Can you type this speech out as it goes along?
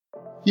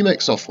You make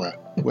software.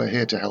 We're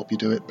here to help you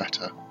do it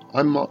better.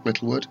 I'm Mark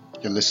Littlewood.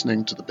 You're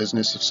listening to the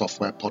Business of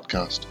Software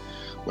podcast,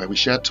 where we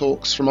share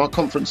talks from our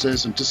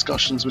conferences and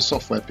discussions with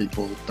software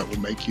people that will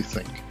make you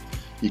think.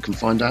 You can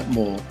find out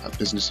more at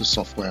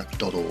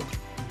businessofsoftware.org.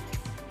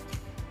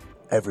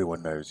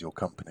 Everyone knows your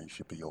company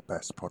should be your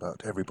best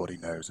product. Everybody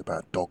knows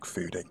about dog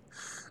fooding.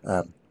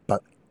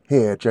 But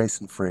here,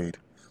 Jason Fried,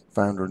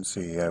 founder and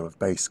CEO of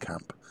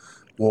Basecamp,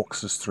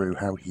 walks us through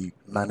how he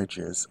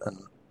manages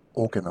and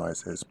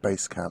organizes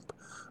Basecamp,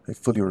 a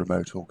fully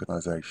remote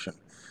organization,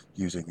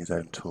 using his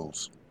own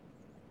tools.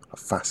 A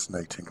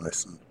fascinating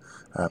listen,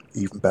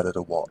 even better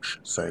to watch.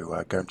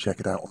 So go and check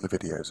it out on the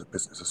videos at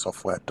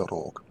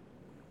businessofsoftware.org.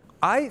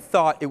 I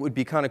thought it would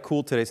be kind of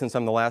cool today, since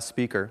I'm the last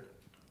speaker,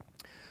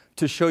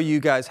 to show you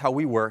guys how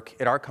we work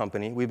at our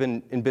company. We've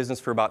been in business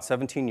for about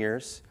 17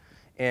 years,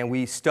 and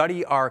we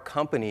study our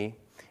company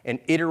and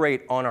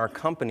iterate on our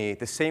company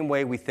the same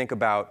way we think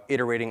about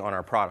iterating on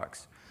our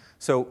products.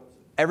 So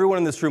everyone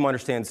in this room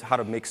understands how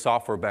to make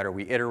software better.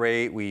 We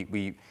iterate,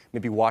 we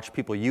maybe watch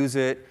people use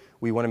it,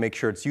 we want to make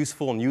sure it's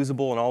useful and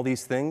usable and all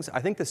these things.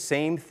 I think the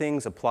same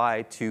things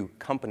apply to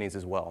companies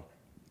as well.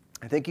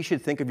 I think you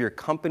should think of your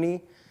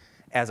company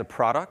as a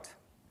product.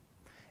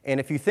 And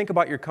if you think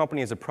about your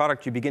company as a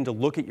product, you begin to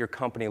look at your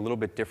company a little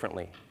bit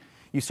differently.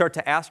 You start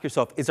to ask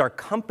yourself, is our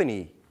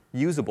company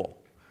usable?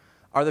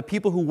 Are the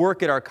people who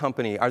work at our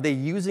company, are they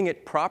using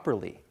it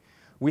properly?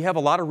 We have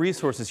a lot of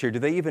resources here. Do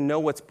they even know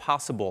what's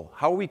possible?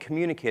 How are we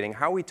communicating?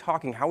 How are we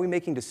talking? How are we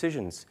making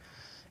decisions?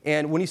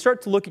 And when you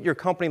start to look at your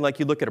company like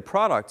you look at a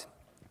product,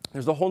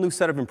 there's a whole new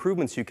set of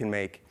improvements you can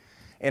make.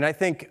 And I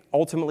think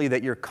ultimately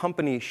that your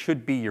company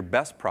should be your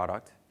best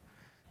product,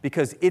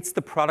 because it's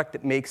the product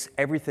that makes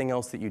everything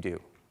else that you do.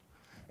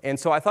 And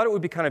so I thought it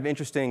would be kind of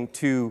interesting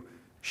to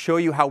show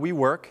you how we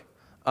work.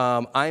 We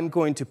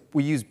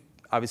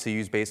obviously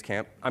use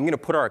Basecamp. I'm going to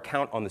put our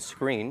account on the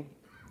screen.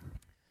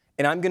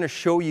 And I'm going to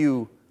show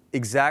you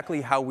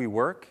exactly how we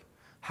work,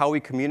 how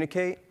we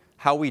communicate,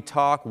 how we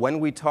talk,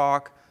 when we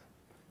talk,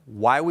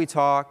 why we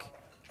talk,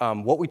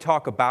 what we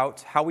talk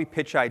about, how we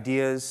pitch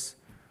ideas,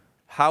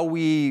 how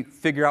we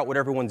figure out what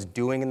everyone's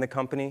doing in the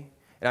company.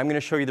 And I'm going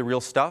to show you the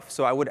real stuff.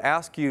 So I would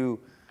ask you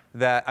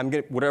that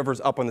whatever's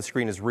up on the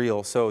screen is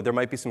real. So there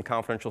might be some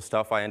confidential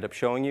stuff I end up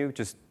showing you.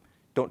 Just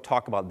don't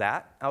talk about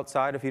that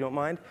outside if you don't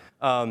mind.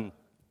 But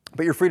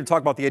you're free to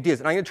talk about the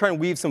ideas. And I'm going to try and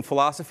weave some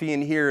philosophy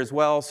in here as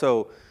well,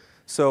 so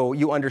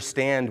you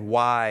understand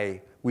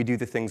why we do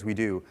the things we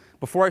do.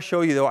 Before I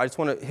show you, though, I just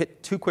want to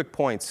hit two quick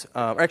points,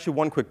 actually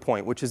one quick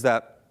point, which is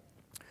that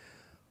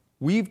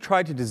we've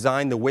tried to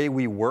design the way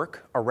we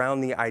work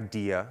around the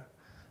idea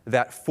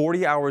that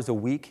 40 hours a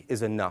week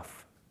is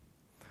enough.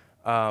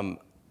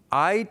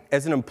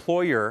 As an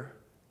employer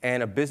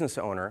and a business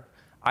owner,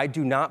 I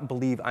do not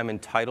believe I'm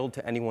entitled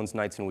to anyone's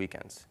nights and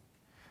weekends.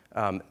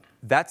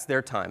 That's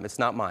their time. It's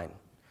not mine.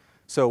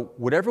 So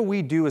whatever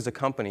we do as a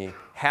company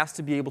has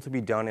to be able to be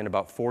done in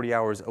about 40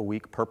 hours a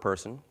week per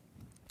person.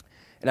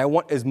 And I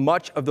want as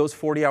much of those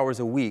 40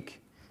 hours a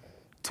week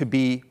to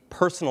be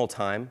personal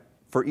time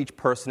for each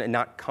person and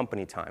not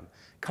company time.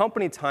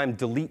 Company time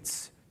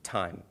deletes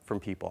time from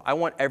people. I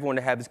want everyone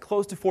to have as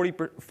close to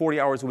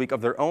 40 hours a week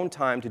of their own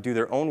time to do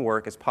their own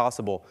work as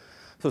possible.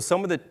 So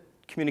some of the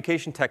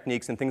communication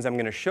techniques and things I'm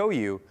going to show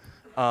you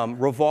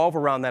revolve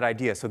around that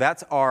idea. So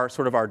that's our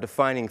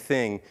defining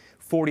thing.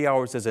 40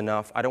 hours is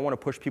enough. I don't want to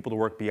push people to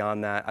work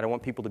beyond that. I don't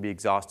want people to be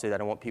exhausted. I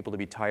don't want people to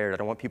be tired. I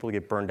don't want people to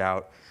get burned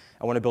out.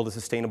 I want to build a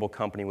sustainable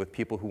company with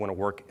people who want to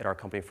work at our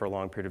company for a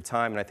long period of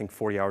time, and I think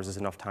 40 hours is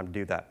enough time to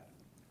do that.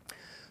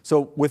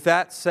 So with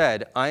that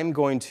said, I'm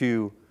going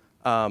to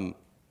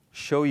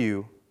show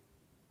you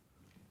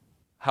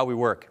how we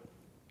work.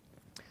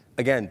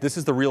 Again, this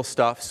is the real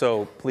stuff,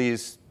 so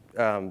please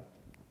don't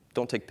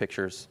take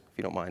pictures if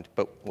you don't mind,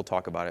 but we'll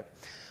talk about it.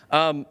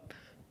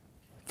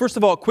 First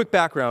of all, quick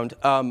background.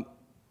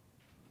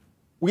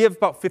 We have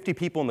about 50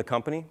 people in the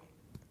company,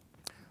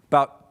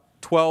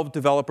 about 12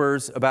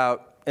 developers,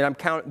 and I'm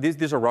counting,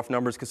 these are rough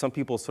numbers because some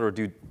people sort of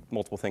do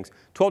multiple things.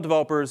 12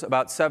 developers,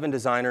 about 7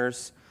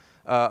 designers,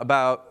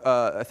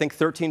 I think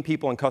 13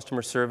 people in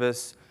customer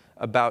service,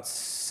 about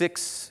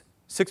six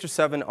or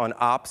 7 on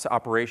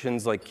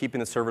operations, like keeping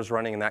the servers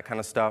running and that kind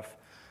of stuff,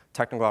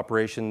 technical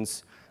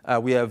operations.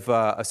 I'm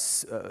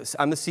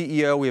the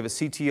CEO, we have a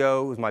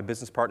CTO, who's my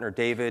business partner,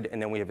 David,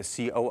 and then we have a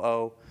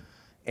COO,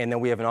 and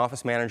then we have an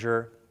office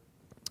manager,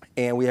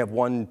 and we have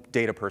 1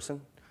 data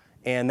person.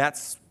 And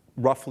that's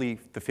roughly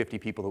the 50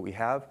 people that we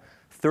have.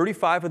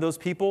 35 of those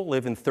people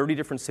live in 30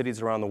 different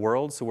cities around the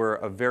world, so we're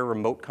a very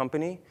remote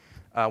company.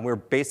 We're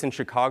based in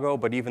Chicago,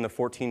 but even the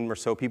 14 or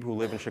so people who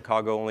live in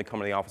Chicago only come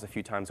to the office a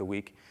few times a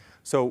week.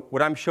 So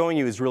what I'm showing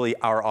you is really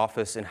our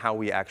office and how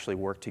we actually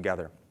work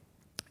together.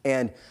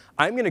 And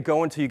I'm going to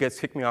go until you guys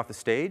kick me off the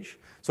stage.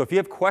 So if you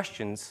have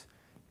questions,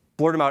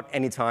 blurt them out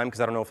anytime, because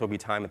I don't know if there'll be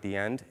time at the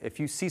end. If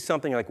you see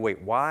something like, wait,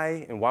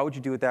 why? And why would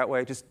you do it that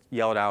way? Just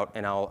yell it out,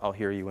 and I'll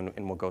hear you,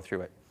 and we'll go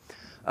through it.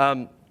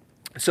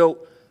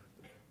 So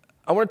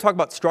I want to talk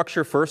about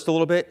structure first a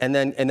little bit, and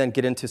then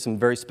get into some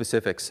very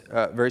specific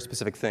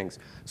things.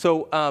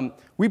 So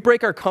we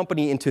break our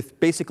company into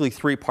basically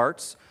 3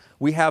 parts.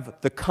 We have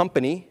the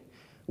company,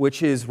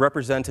 which is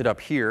represented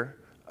up here.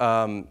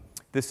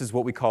 This is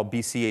what we call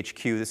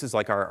BCHQ. This is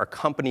like our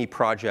company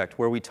project,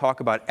 where we talk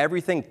about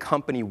everything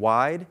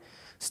company-wide,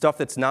 stuff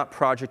that's not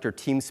project or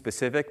team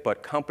specific,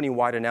 but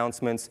company-wide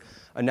announcements.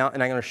 And I'm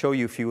going to show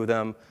you a few of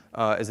them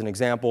as an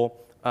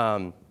example.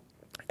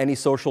 Any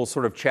social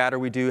sort of chatter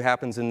we do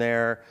happens in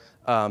there.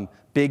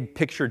 Big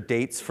picture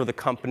dates for the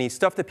company,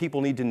 stuff that people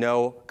need to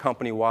know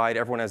company-wide.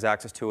 Everyone has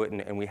access to it,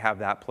 and we have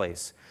that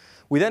place.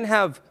 We then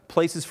have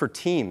places for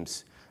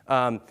teams.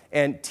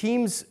 And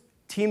teams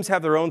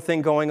have their own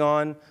thing going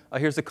on.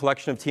 Here's a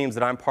collection of teams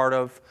that I'm part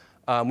of.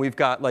 We've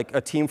got like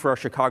a team for our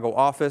Chicago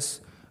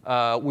office.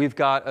 We've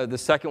got the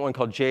second one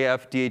called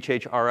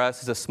JFDHHRS.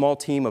 It's a small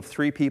team of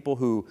 3 people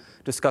who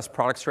discuss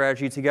product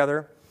strategy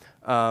together.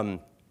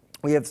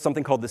 We have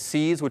something called the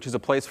C's, which is a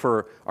place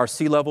for our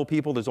C-level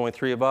people. There's only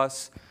 3 of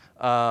us.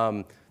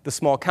 The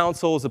small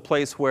council is a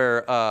place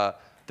where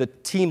the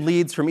team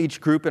leads from each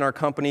group in our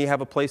company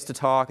have a place to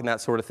talk and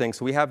that sort of thing.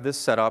 So we have this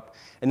set up.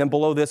 And then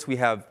below this, we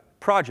have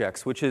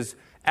projects, which is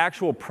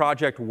actual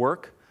project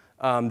work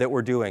that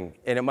we're doing.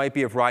 And it might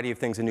be a variety of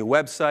things, a new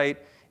website.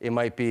 It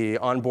might be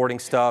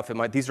onboarding stuff.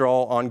 These are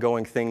all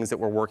ongoing things that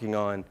we're working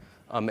on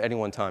at any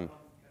one time.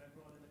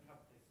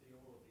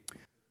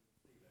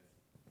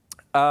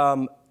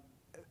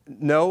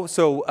 No.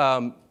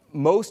 So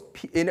this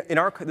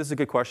is a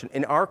good question.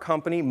 In our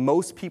company,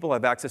 most people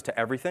have access to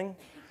everything.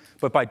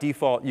 But by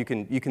default, you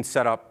can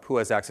set up who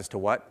has access to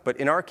what. But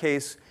in our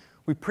case,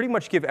 we pretty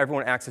much give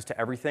everyone access to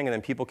everything, and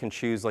then people can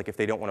choose like if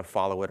they don't want to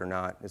follow it or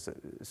not. It's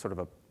sort of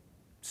a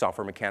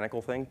software mechanic.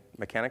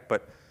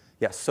 But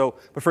yes.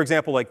 But for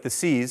example, like the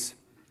C's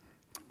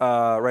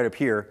right up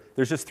here,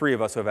 there's just 3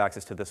 of us who have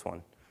access to this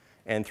one,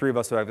 and 3 of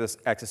us who have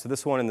access to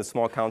this one. In the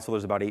small council,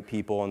 there's about 8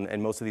 people,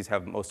 and most of these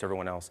have most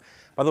everyone else.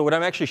 By the way, what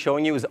I'm actually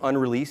showing you is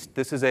unreleased.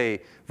 This is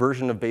a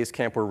version of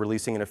Basecamp we're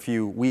releasing in a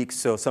few weeks.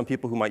 So some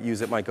people who might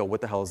use it might go,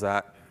 "What the hell is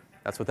that?"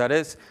 That's what that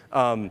is.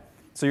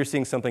 So you're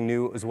seeing something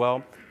new as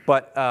well.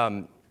 But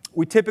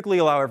we typically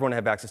allow everyone to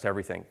have access to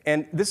everything.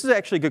 And this is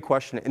actually a good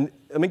question. And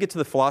let me get to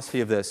the philosophy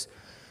of this.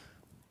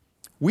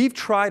 We've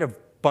tried a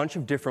bunch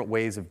of different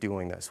ways of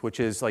doing this,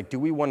 which is like, do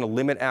we want to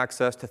limit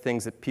access to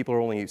things that people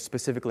are only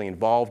specifically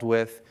involved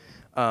with?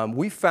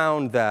 We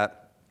found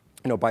that,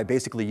 by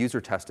basically user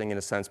testing, in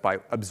a sense, by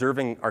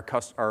observing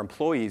our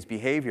employees'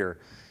 behavior,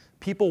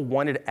 people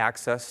wanted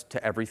access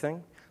to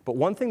everything. But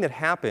one thing that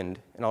happened,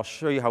 and I'll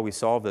show you how we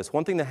solve this,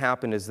 one thing that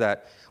happened is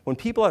that when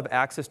people have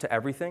access to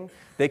everything,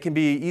 they can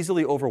be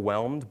easily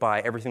overwhelmed by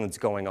everything that's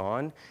going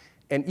on.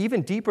 And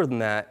even deeper than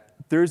that,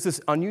 there's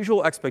this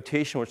unusual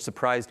expectation which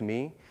surprised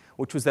me,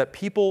 which was that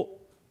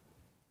people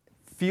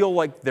feel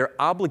like they're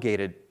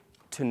obligated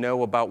to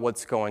know about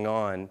what's going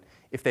on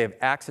if they have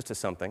access to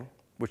something,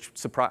 which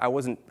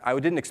I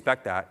didn't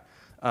expect that.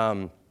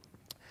 And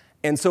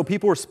so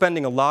people were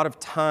spending a lot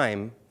of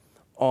time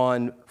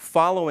on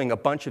following a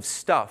bunch of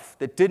stuff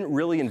that didn't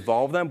really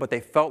involve them, but they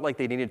felt like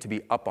they needed to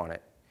be up on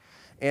it.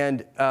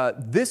 And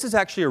this is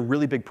actually a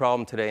really big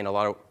problem today in a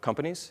lot of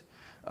companies.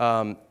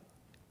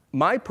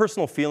 My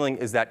personal feeling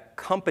is that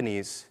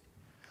companies,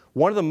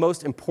 one of the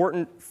most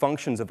important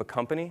functions of a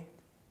company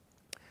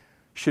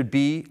should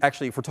be,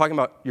 actually, if we're talking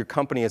about your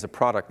company as a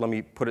product, let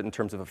me put it in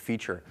terms of a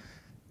feature.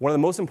 One of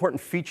the most important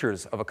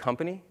features of a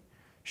company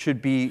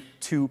should be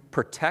to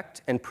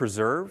protect and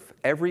preserve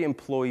every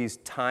employee's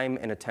time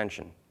and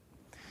attention.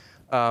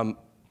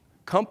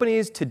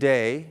 Companies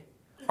today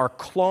are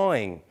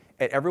clawing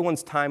at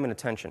everyone's time and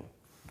attention.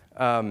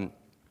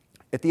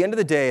 At the end of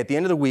the day, at the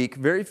end of the week,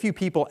 very few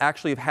people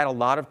actually have had a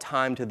lot of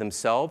time to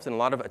themselves and a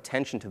lot of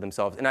attention to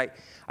themselves. And I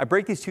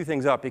break these 2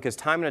 things up because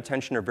time and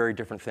attention are very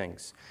different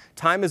things.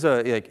 Time is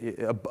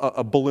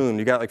a balloon.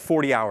 You got like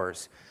 40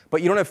 hours.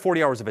 But you don't have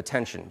 40 hours of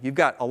attention. You've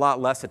got a lot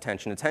less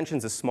attention.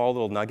 Attention's a small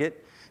little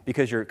nugget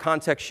because your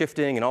context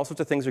shifting and all sorts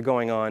of things are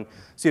going on.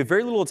 So you have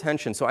very little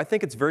attention. So I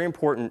think it's very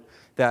important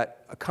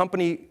that a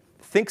company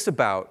thinks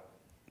about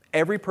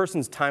every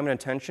person's time and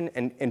attention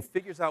and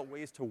figures out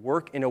ways to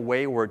work in a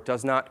way where it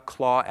does not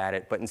claw at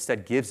it, but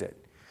instead gives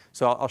it.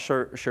 So I'll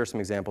share some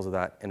examples of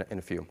that in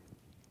a few.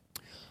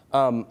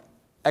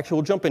 Actually,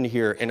 we'll jump into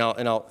here, and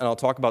I'll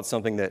talk about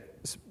something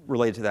that's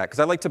related to that, because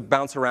I like to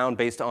bounce around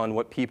based on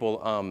what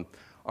people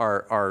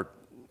are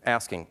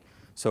asking.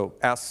 So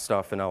ask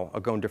stuff, and I'll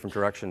go in different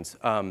directions.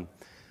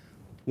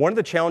 One of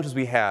the challenges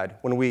we had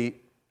when we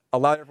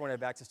allowed everyone to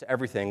have access to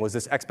everything was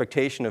this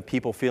expectation of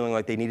people feeling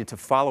like they needed to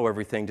follow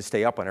everything to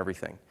stay up on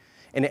everything.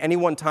 And at any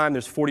one time,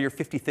 there's 40 or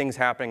 50 things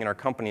happening in our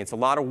company. It's a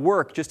lot of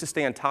work just to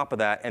stay on top of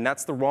that, and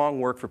that's the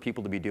wrong work for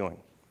people to be doing.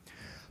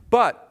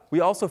 But we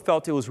also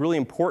felt it was really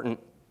important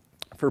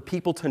for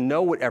people to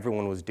know what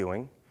everyone was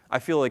doing. I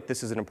feel like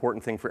this is an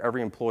important thing for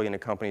every employee in a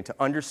company to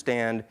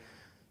understand,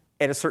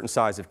 at a certain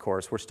size, of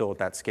course, we're still at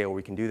that scale where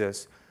we can do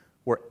this,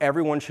 where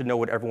everyone should know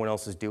what everyone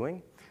else is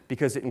doing,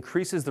 because it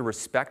increases the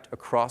respect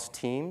across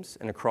teams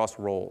and across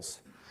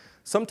roles.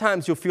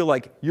 Sometimes you'll feel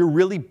like you're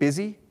really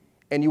busy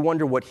and you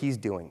wonder what he's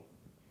doing.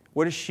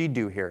 What does she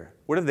do here?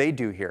 What do they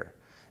do here?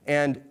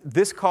 And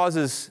this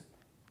causes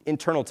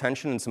internal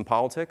tension and some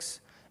politics.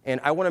 And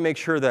I want to make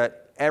sure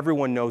that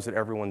everyone knows what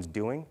everyone's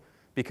doing.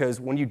 Because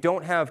when you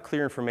don't have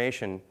clear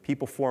information,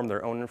 people form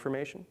their own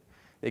information.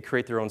 They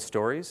create their own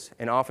stories.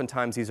 And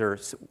oftentimes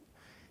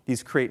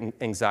these create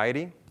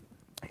anxiety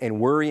and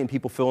worry, and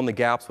people fill in the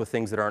gaps with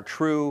things that aren't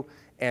true.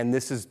 And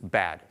this is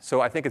bad.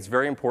 So I think it's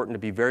very important to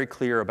be very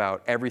clear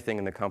about everything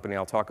in the company.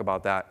 I'll talk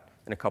about that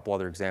in a couple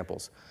other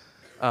examples.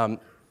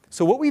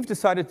 So what we've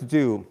decided to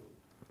do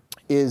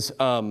is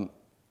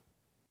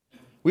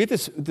we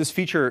have this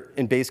feature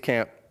in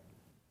Basecamp.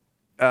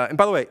 And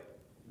by the way,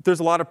 there's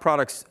a lot of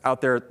products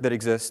out there that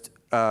exist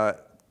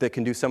that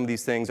can do some of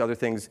these things, other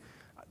things.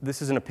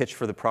 This isn't a pitch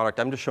for the product.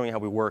 I'm just showing you how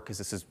we work because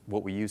this is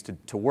what we use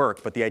to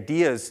work. But the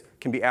ideas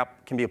can be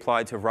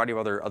applied to a variety of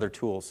other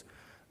tools.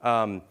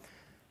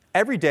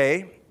 Every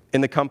day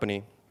in the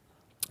company,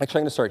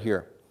 actually I'm going to start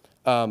here.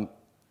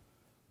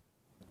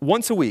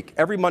 Once a week,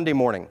 every Monday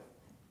morning,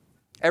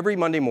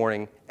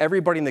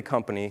 everybody in the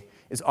company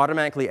is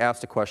automatically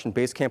asked a question.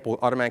 Basecamp will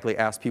automatically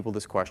ask people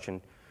this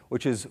question,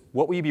 which is,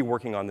 what will you be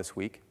working on this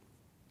week?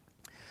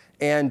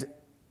 And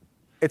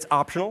it's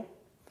optional,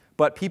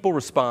 but people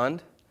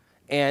respond,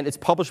 and it's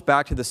published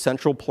back to the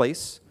central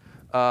place.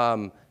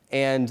 People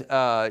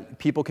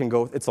can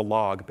go, it's a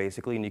log,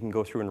 basically, and you can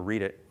go through and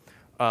read it.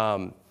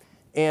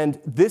 And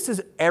this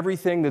is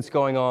everything that's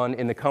going on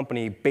in the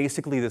company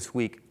basically this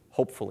week,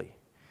 hopefully.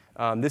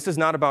 This is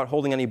not about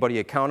holding anybody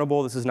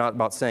accountable. This is not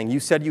about saying, you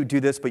said you'd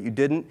do this, but you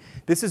didn't.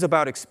 This is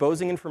about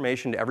exposing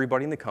information to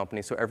everybody in the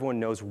company so everyone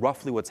knows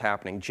roughly what's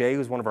happening. Jay,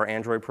 who's one of our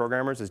Android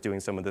programmers, is doing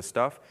some of this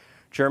stuff.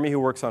 Jeremy, who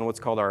works on what's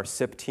called our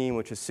SIP team,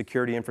 which is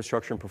Security,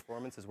 Infrastructure, and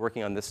Performance, is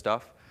working on this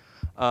stuff.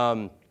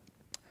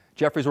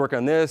 Jeffrey's working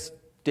on this.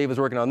 Dave is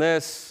working on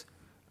this.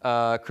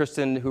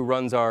 Kristen, who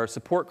runs our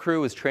support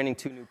crew, is training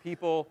 2 new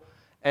people.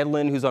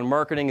 Edlin, who's on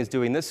marketing, is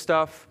doing this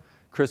stuff.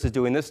 Chris is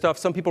doing this stuff.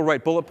 Some people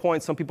write bullet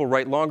points. Some people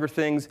write longer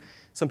things.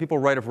 Some people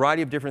write a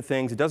variety of different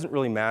things. It doesn't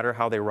really matter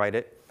how they write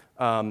it.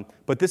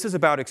 But this is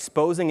about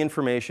exposing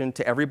information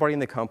to everybody in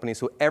the company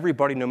so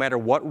everybody, no matter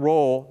what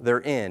role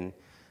they're in,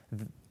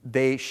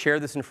 they share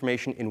this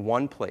information in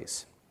one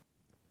place.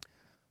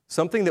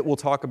 Something that we'll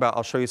talk about,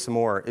 I'll show you some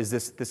more, is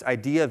this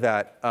idea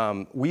that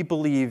we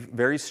believe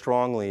very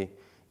strongly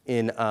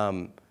in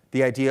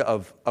the idea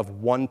of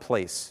one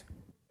place.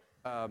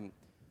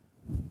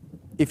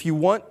 If you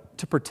want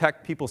to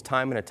protect people's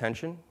time and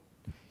attention,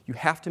 you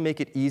have to make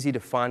it easy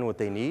to find what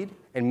they need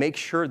and make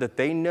sure that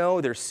they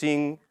know they're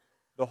seeing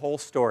the whole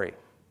story.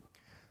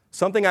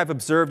 Something I've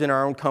observed in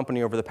our own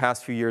company over the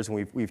past few years,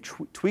 and we've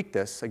tweaked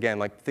this, again,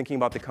 like thinking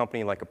about the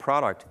company like a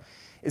product,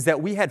 is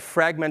that we had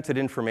fragmented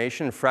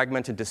information and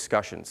fragmented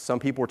discussions. Some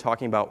people were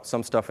talking about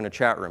some stuff in a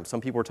chat room. Some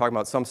people were talking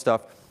about some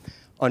stuff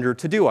under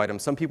to-do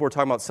items. Some people were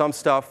talking about some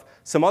stuff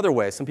some other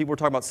way. Some people were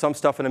talking about some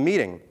stuff in a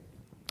meeting.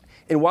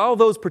 And while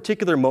those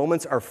particular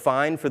moments are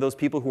fine for those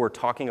people who are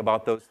talking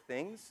about those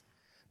things,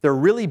 they're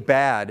really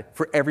bad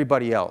for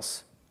everybody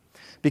else.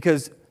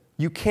 Because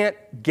you can't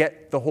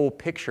get the whole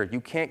picture.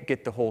 You can't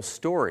get the whole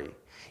story.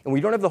 And when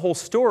you don't have the whole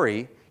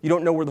story, you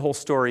don't know where the whole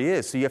story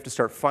is. So you have to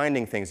start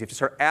finding things. You have to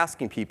start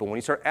asking people. When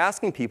you start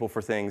asking people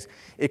for things,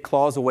 it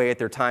claws away at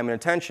their time and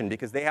attention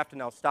because they have to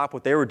now stop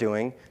what they were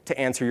doing to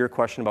answer your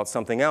question about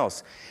something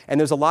else. And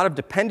there's a lot of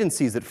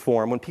dependencies that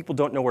form when people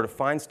don't know where to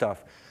find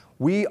stuff.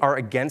 We are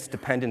against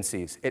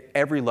dependencies at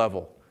every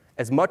level.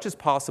 As much as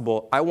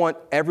possible, I want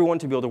everyone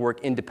to be able to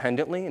work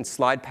independently and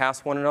slide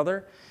past one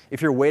another.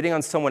 If you're waiting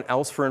on someone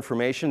else for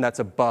information, that's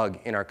a bug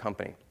in our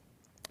company.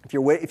 If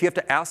you have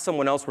to ask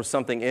someone else where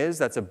something is,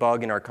 that's a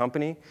bug in our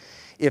company.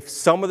 If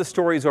some of the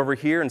story is over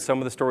here and some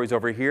of the story is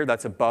over here,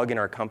 that's a bug in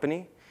our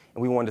company,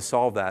 and we wanted to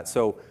solve that.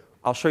 So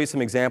I'll show you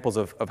some examples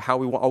of how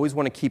we always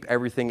want to keep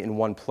everything in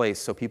one place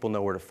so people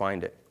know where to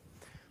find it.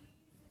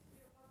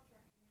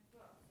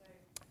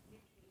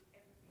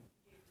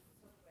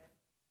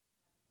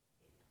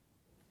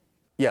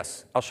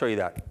 Yes, I'll show you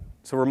that.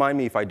 So remind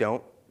me if I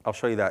don't. I'll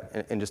show you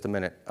that in just a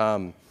minute.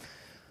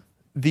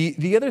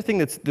 The other thing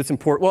that's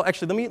important. Well,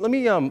 actually, let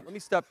me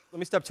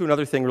step to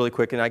another thing really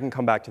quick, and I can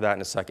come back to that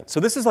in a second. So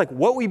this is like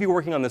what we'd be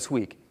working on this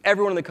week.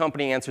 Everyone in the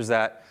company answers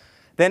that.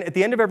 Then at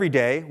the end of every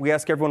day, we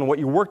ask everyone what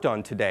you worked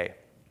on today.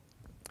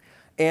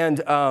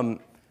 And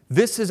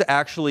this is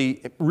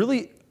actually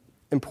really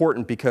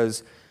important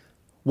because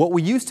what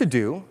we used to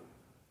do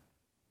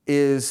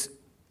is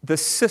the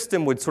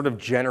system would sort of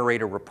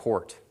generate a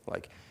report.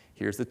 Like,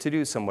 here's the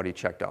to-do somebody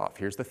checked off.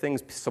 Here's the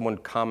things someone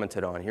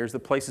commented on. Here's the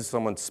places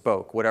someone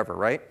spoke, whatever,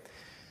 right?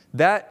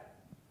 That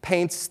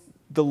paints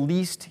the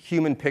least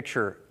human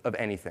picture of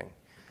anything.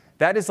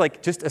 That is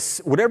like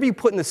just whatever you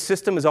put in the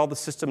system is all the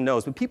system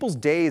knows. But people's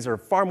days are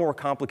far more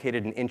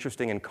complicated and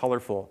interesting and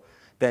colorful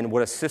than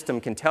what a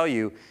system can tell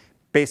you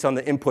based on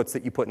the inputs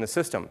that you put in the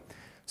system.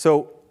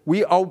 So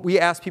we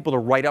ask people to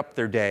write up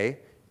their day.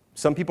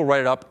 Some people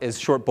write it up as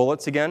short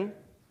bullets again.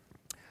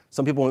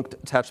 Some people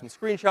attach some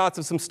screenshots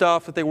of some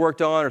stuff that they worked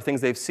on or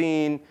things they've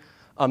seen.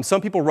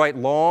 Some people write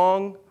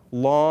long,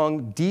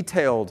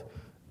 detailed,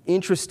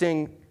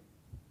 interesting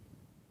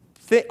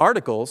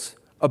articles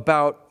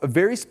about a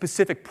very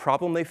specific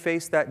problem they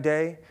faced that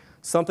day,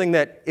 something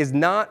that is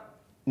not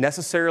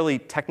necessarily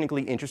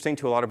technically interesting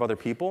to a lot of other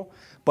people,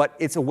 but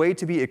it's a way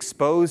to be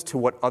exposed to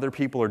what other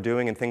people are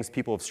doing and things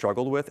people have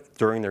struggled with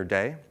during their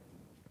day.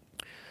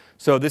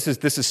 So this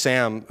is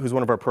Sam, who's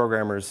one of our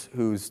programmers,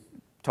 who's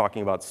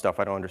talking about stuff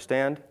I don't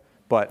understand,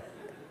 but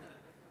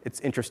it's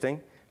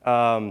interesting.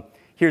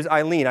 Here's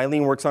Eileen.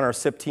 Eileen works on our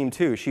SIP team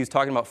too. She's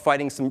talking about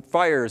fighting some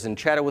fires and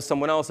chatted with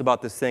someone else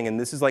about this thing, and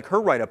this is like her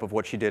write-up of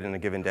what she did in a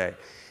given day.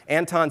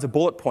 Anton's a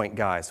bullet point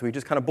guy, so he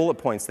just kind of bullet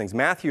points things.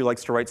 Matthew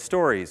likes to write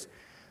stories.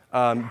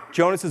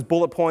 Jonas is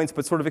bullet points,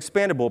 but sort of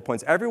expanded bullet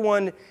points.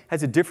 Everyone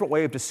has a different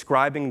way of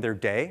describing their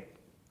day,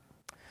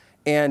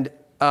 and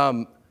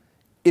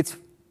it's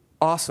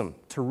awesome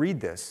to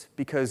read this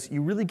because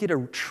you really get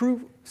a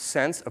true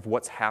sense of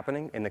what's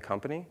happening in the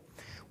company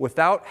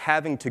without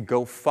having to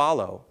go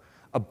follow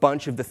a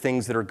bunch of the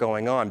things that are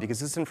going on,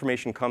 because this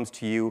information comes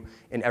to you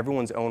in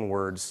everyone's own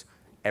words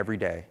every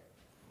day.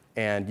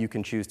 And you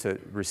can choose to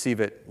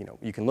receive it,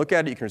 you can look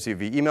at it, you can receive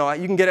it via email,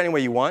 you can get it any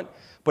way you want,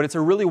 but it's a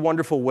really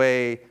wonderful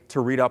way to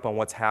read up on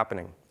what's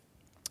happening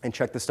and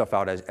check this stuff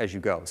out as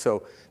you go.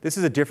 So this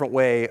is a different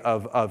way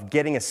of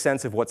getting a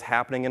sense of what's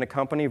happening in a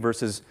company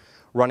versus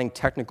running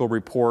technical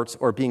reports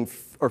or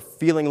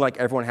feeling like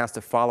everyone has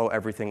to follow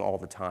everything all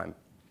the time.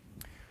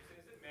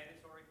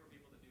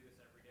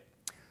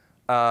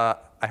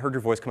 I heard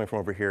your voice coming from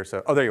over here,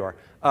 so, oh, there you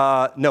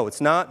are. No, it's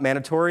not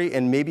mandatory,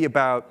 and maybe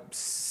about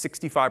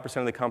 65%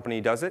 of the company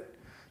does it.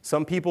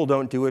 Some people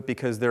don't do it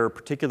because their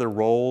particular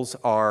roles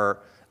are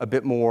a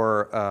bit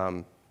more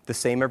the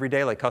same every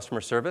day, like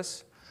customer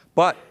service.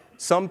 But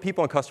some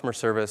people in customer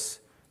service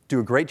do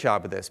a great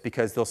job of this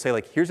because they'll say,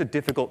 like, here's a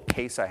difficult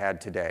case I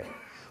had today,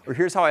 or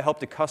here's how I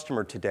helped a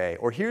customer today,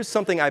 or here's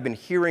something I've been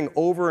hearing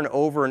over and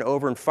over and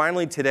over, and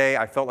finally today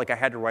I felt like I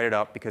had to write it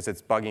up because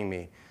it's bugging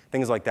me.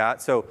 Things like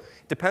that. So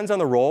it depends on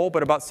the role,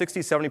 but about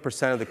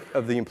 60-70%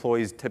 of the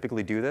employees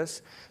typically do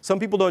this. Some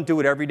people don't do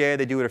it every day.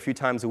 They do it a few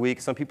times a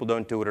week. Some people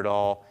don't do it at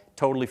all.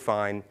 Totally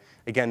fine.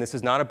 Again, this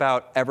is not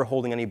about ever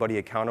holding anybody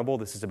accountable.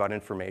 This is about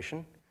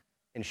information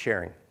and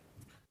sharing.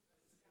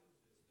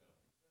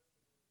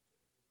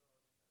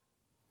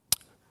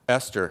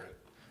 Esther.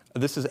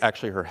 This is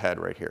actually her head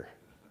right here.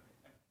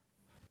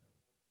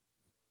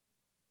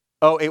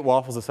 Oh, 8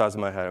 waffles the size of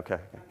my head. Okay.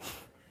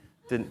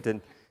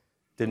 Didn't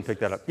pick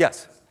that up.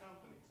 Yes.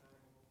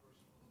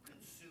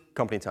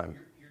 Company time.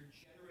 You're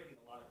generating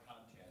a lot of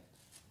content.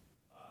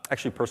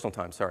 Actually, personal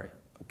time, sorry.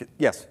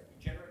 Yes?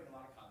 You're generating a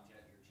lot of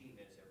content, your team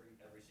is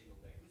every single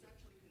day. Who's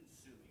actually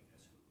consuming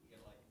this?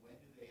 When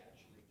do they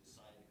actually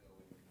decide to go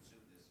and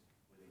consume this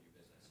within your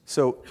business?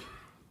 So,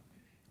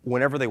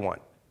 whenever they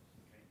want.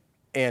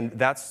 And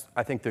that's,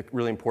 I think, the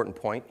really important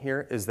point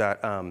here is that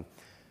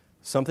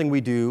something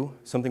we do,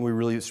 something we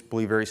really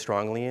believe very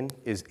strongly in,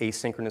 is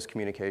asynchronous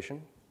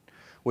communication,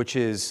 which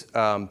is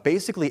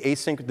basically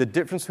the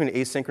difference between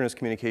asynchronous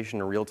communication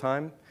and real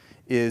time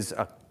is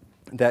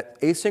that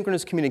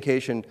asynchronous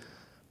communication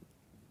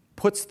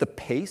puts the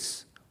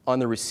pace on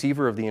the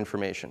receiver of the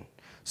information.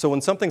 So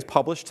when something's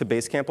published to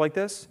Basecamp like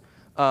this,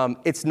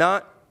 it's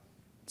not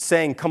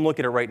saying, come look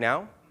at it right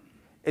now.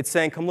 It's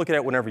saying, come look at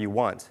it whenever you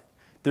want.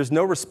 There's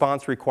no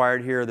response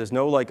required here. There's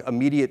no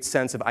immediate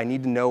sense of I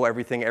need to know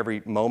everything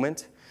every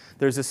moment.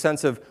 There's a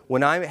sense of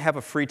when I have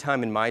a free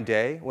time in my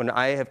day, when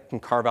I can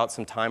carve out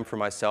some time for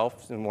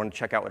myself and want to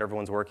check out what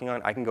everyone's working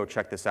on, I can go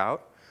check this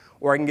out.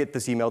 Or I can get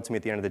this emailed to me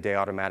at the end of the day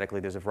automatically.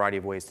 There's a variety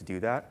of ways to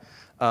do that.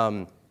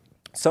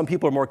 Some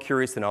people are more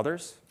curious than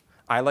others.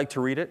 I like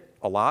to read it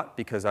a lot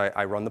because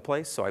I run the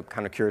place, so I'm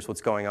kind of curious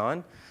what's going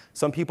on.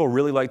 Some people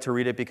really like to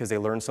read it because they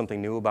learn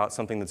something new about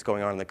something that's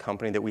going on in the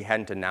company that we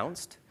hadn't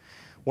announced.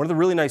 One of the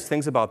really nice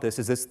things about this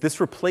is this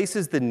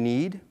replaces the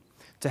need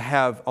to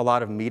have a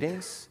lot of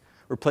meetings,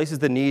 replaces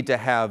the need to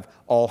have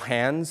all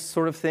hands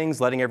sort of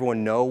things, letting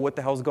everyone know what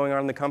the hell's going on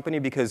in the company,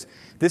 because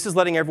this is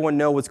letting everyone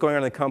know what's going on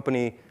in the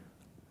company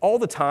all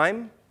the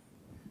time,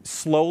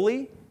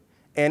 slowly,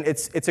 and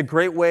it's a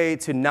great way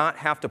to not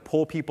have to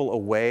pull people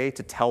away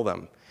to tell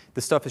them.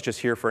 This stuff is just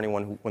here for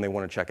anyone when they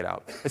want to check it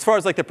out. As far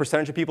as the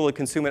percentage of people that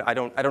consume it, I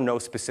don't know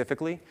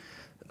specifically,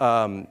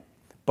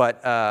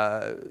 but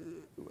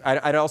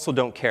I also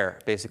don't care,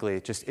 basically.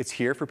 It's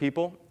here for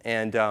people,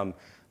 and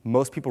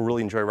most people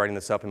really enjoy writing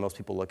this up, and most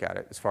people look at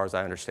it, as far as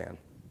I understand.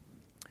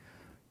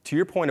 To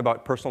your point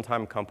about personal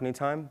time and company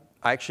time,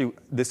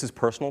 this is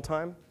personal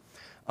time.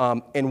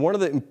 And one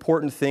of the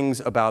important things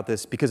about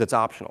this, because it's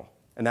optional,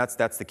 and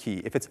that's the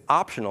key. If it's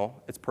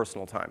optional, it's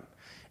personal time.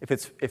 If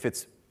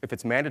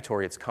it's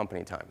mandatory, it's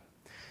company time.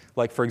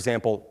 Like, for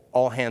example,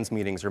 all hands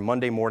meetings or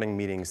Monday morning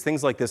meetings,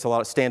 things like this, a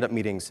lot of stand-up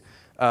meetings.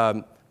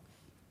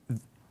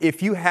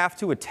 If you have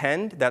to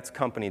attend, that's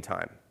company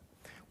time.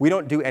 We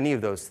don't do any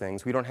of those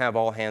things. We don't have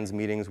all hands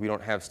meetings. We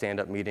don't have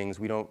stand-up meetings.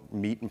 We don't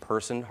meet in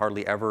person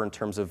hardly ever in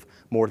terms of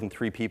more than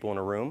 3 people in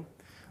a room,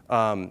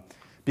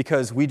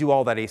 because we do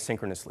all that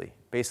asynchronously,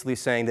 basically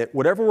saying that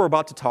whatever we're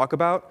about to talk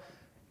about,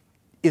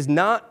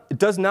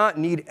 does not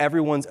need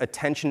everyone's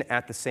attention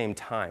at the same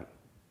time.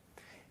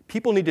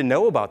 People need to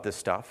know about this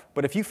stuff,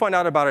 but if you find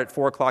out about it at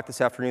 4 o'clock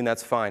this afternoon,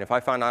 that's fine. If I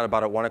find out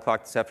about it at 1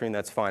 o'clock this afternoon,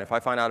 that's fine. If I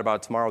find out about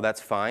it tomorrow,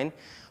 that's fine.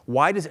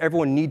 Why does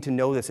everyone need to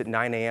know this at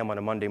 9 a.m. on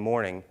a Monday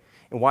morning?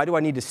 And why do I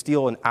need to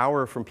steal an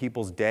hour from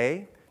people's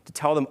day to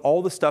tell them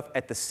all the stuff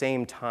at the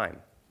same time?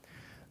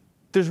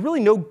 There's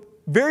really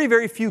very,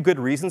 very few good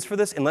reasons for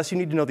this unless you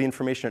need to know the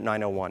information at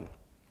 9:01.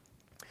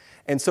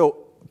 And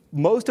so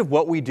most of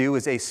what we do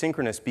is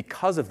asynchronous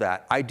because of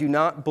that. I do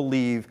not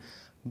believe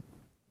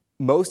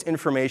most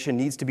information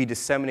needs to be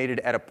disseminated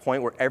at a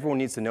point where everyone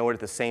needs to know it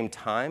at the same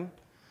time,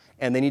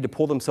 and they need to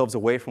pull themselves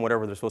away from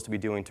whatever they're supposed to be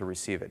doing to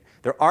receive it.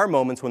 There are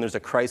moments when there's a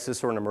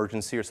crisis or an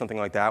emergency or something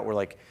like that where,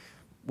 like,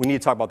 we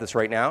need to talk about this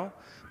right now.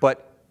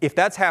 But if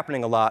that's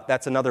happening a lot,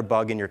 that's another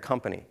bug in your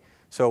company.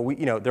 So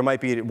there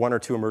might be 1 or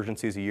 2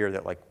 emergencies a year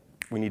that, like,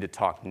 we need to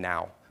talk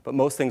now. But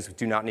most things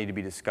do not need to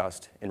be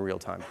discussed in real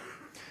time.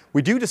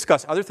 We do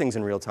discuss other things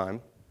in real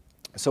time.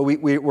 So we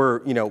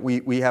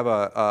have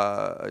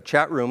a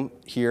chat room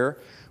here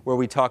where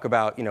we talk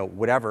about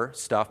whatever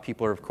stuff.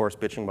 People are, of course,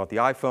 bitching about the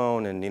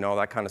iPhone and all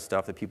that kind of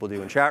stuff that people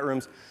do in chat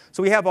rooms.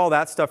 So we have all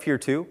that stuff here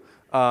too.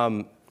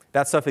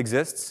 That stuff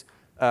exists.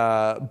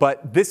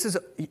 But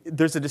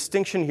there's a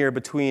distinction here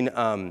between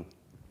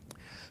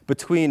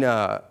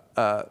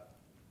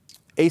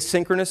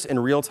asynchronous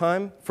and real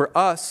time. For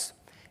us,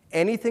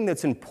 anything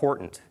that's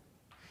important,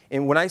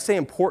 and when I say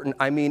important,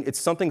 I mean it's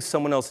something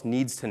someone else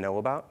needs to know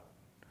about,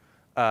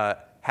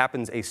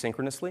 happens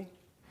asynchronously,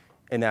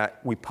 in that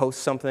we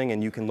post something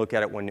and you can look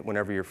at it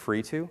whenever you're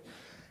free to.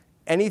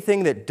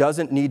 Anything that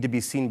doesn't need to be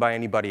seen by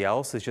anybody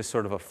else is just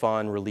sort of a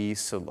fun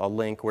release, a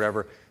link,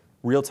 whatever.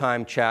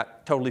 Real-time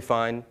chat, totally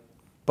fine.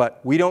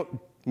 But we don't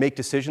make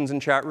decisions in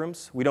chat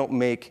rooms. We don't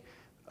make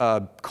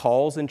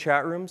calls in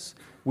chat rooms.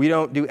 We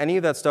don't do any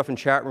of that stuff in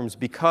chat rooms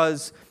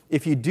because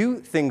if you do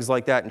things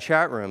like that in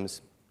chat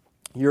rooms,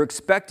 you're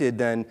expected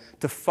then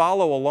to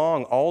follow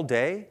along all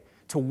day,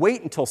 to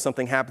wait until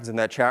something happens in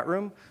that chat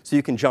room so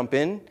you can jump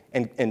in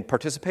and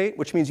participate,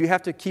 which means you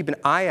have to keep an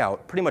eye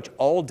out pretty much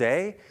all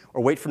day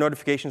or wait for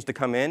notifications to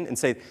come in and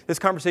say, this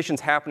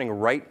conversation's happening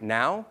right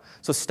now,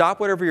 so stop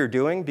whatever you're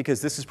doing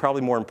because this is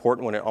probably more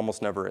important when it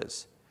almost never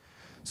is.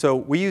 So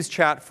we use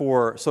chat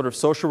for sort of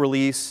social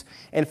release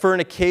and for an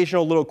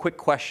occasional little quick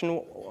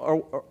question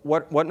or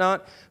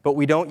whatnot, but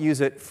we don't use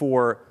it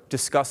for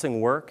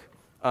discussing work,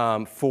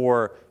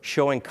 for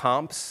showing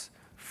comps,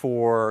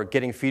 for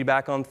getting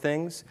feedback on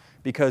things,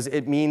 because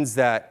it means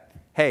that,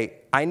 hey,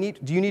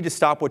 you need to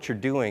stop what you're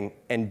doing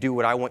and do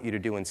what I want you to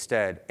do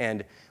instead.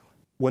 And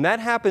when that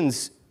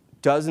happens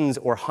dozens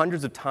or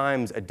hundreds of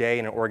times a day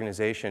in an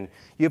organization,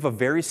 you have a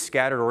very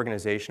scattered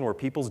organization where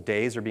people's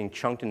days are being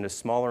chunked into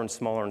smaller and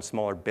smaller and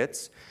smaller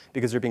bits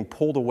because they're being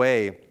pulled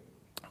away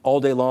all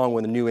day long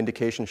when the new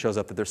indication shows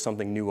up that there's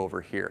something new over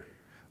here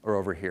or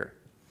over here.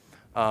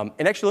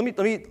 And actually,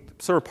 let me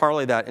sort of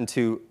parlay that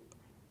into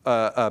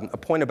a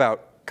point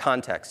about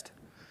context.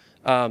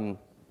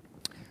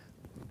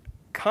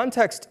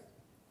 Context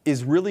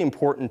is really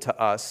important to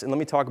us, and let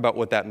me talk about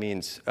what that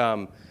means.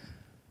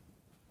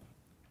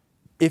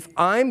 If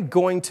I'm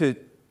going to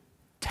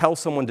tell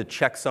someone to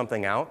check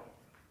something out,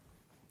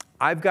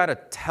 I've got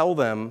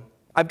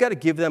to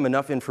give them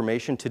enough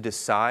information to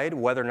decide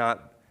whether or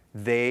not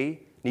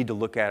they need to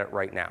look at it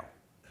right now.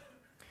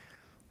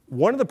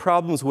 One of the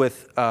problems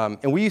with,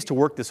 and we used to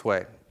work this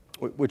way,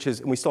 which is,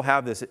 and we still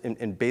have this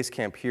in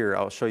Basecamp here.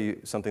 I'll show you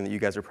something that you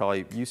guys are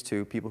probably used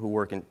to. People who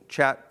work in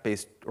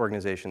chat-based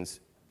organizations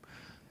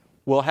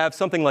will have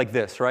something like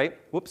this, right?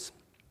 Whoops.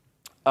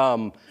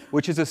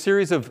 Which is a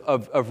series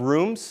of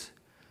rooms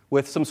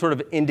with some sort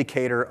of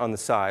indicator on the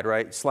side,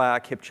 right?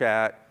 Slack,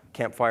 HipChat,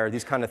 Campfire,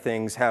 these kind of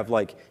things have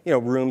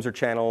rooms or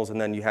channels, and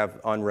then you have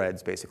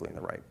unreads basically on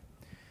the right.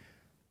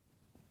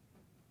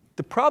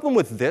 The problem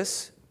with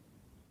this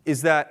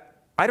is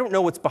that I don't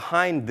know what's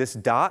behind this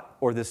dot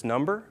or this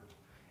number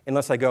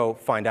unless I go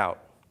find out.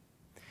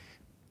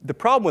 The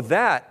problem with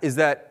that is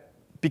that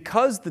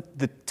because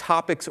the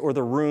topics or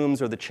the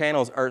rooms or the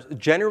channels are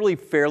generally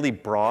fairly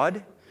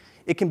broad,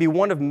 it can be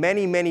one of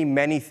many, many,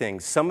 many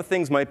things. Some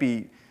things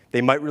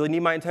they might really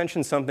need my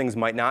attention, some things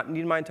might not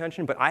need my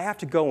attention, but I have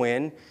to go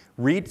in,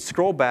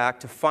 scroll back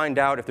to find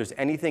out if there's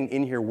anything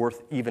in here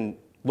worth even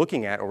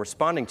looking at or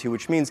responding to,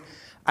 which means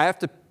I have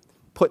to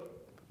put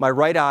my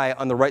right eye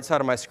on the right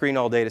side of my screen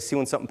all day to see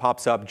when something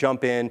pops up,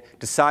 jump in,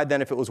 decide then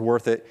if it was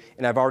worth it,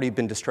 and I've already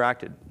been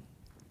distracted.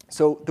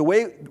 So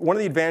one of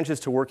the advantages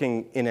to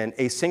working in an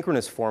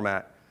asynchronous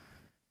format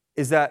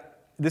is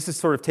that this is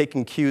sort of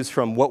taking cues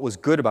from what was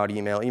good about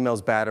email.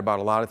 Email's bad about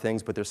a lot of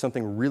things, but there's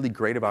something really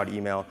great about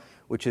email,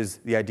 which is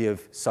the idea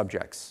of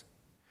subjects,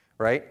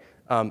 right?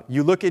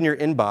 You look in your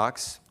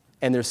inbox,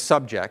 and there's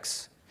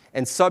subjects,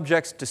 and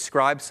subjects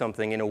describe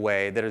something in a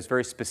way that is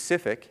very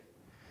specific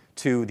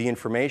to the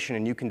information,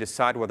 and you can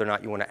decide whether or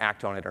not you want to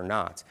act on it or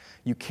not.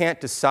 You can't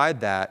decide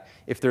that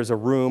if there's a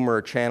room or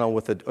a channel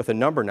with a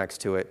number next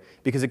to it,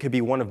 because it could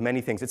be one of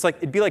many things.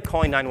 It'd be like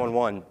calling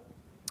 911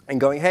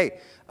 and going, hey,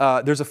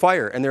 there's a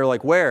fire. And they're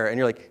like, where? And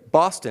you're like,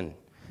 Boston.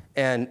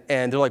 And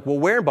they're like, well,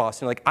 where in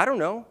Boston? You're like, I don't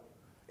know.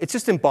 It's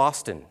just in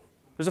Boston.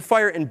 There's a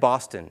fire in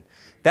Boston.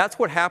 That's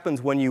what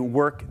happens when you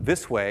work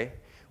this way,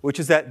 which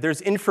is that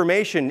there's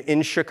information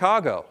in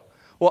Chicago.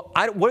 Well,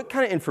 what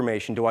kind of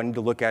information? Do I need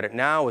to look at it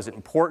now? Is it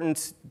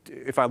important?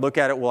 If I look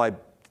at it,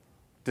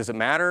 does it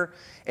matter?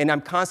 And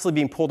I'm constantly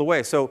being pulled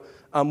away. So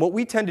what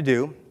we tend to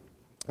do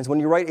is when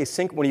you work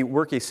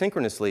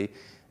asynchronously,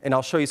 and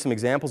I'll show you some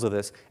examples of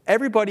this,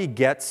 everything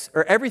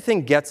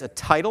gets a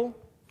title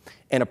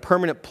and a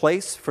permanent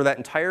place for that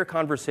entire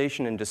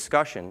conversation and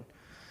discussion.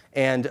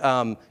 And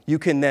you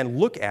can then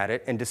look at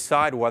it and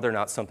decide whether or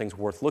not something's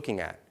worth looking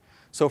at.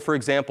 So for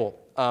example,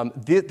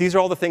 these are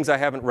all the things I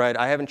haven't read.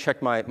 I haven't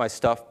checked my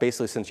stuff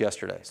basically since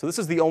yesterday. So this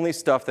is the only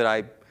stuff that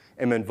I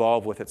am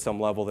involved with at some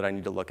level that I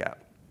need to look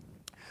at.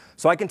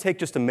 So I can take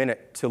just a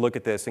minute to look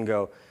at this and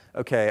go,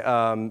 okay,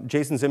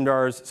 Jason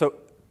Zimdar's. So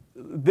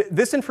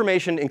this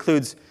information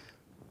includes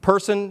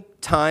person,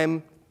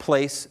 time,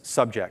 place,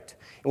 subject.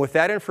 And with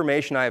that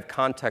information, I have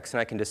context,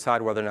 and I can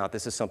decide whether or not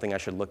this is something I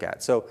should look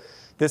at. So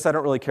this I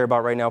don't really care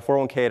about right now.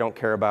 401k I don't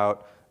care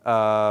about.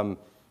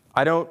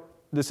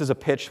 This is a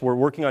pitch. We're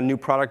working on new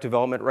product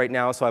development right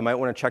now, so I might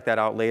want to check that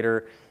out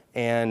later.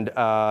 And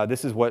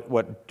this is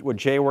what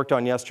Jay worked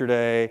on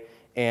yesterday,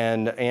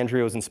 and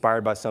Andrea was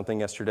inspired by something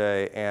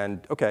yesterday.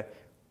 And okay,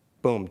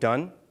 boom,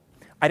 done.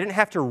 I didn't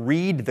have to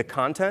read the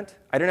content.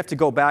 I didn't have to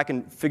go back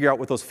and figure out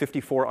what those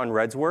 54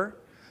 unreads were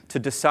to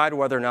decide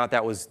whether or not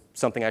that was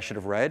something I should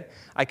have read.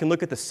 I can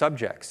look at the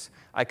subjects.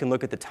 I can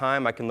look at the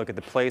time. I can look at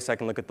the place. I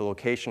can look at the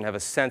location, have a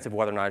sense of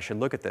whether or not I should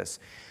look at this.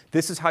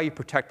 This is how you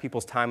protect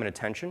people's time and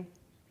attention,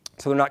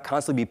 so they're not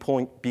constantly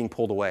being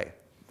pulled away.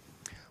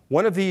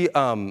 One of the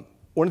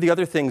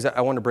other things that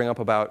I want to bring up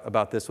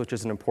about this, which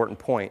is an important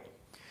point,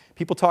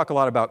 people talk a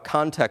lot about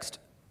context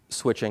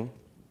switching,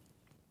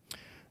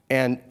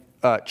 and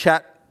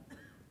chat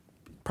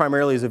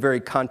primarily is a very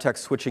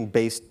context switching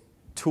based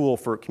tool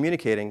for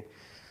communicating.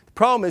 The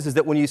problem is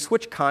that when you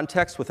switch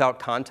context without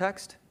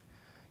context,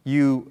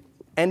 you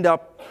end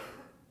up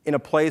in a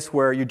place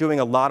where you're doing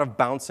a lot of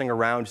bouncing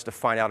around just to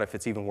find out if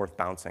it's even worth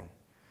bouncing.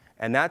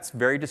 And that's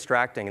very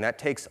distracting, and that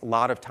takes a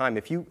lot of time.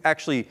 If you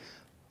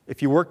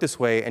work this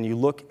way and you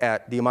look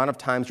at the amount of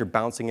times you're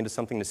bouncing into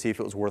something to see if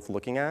it was worth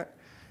looking at,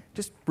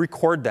 just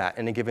record that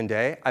in a given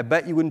day. I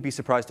bet you wouldn't be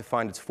surprised to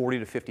find it's 40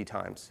 to 50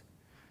 times.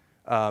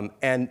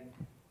 And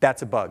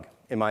that's a bug,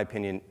 in my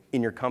opinion,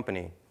 in your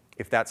company,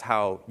 if that's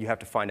how you have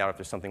to find out if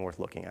there's something worth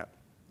looking at.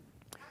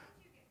 How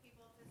would you get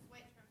people to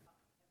switch from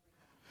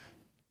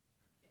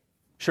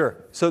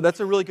Sure. So that's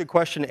a really good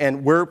question,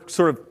 and we're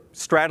sort of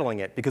straddling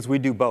it because we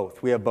do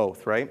both. We have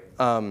both, right?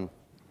 The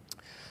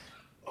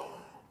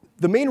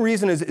main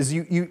reason is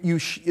you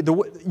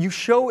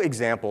show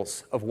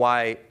examples of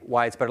why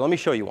it's better. Let me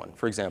show you one,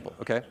 for example,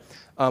 okay?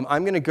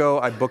 I'm going to go,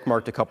 I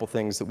bookmarked a couple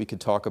things that we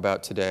could talk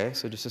about today,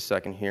 so just a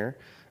second here.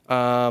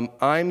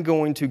 I'm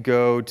going to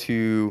go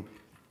to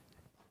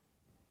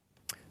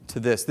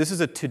this. This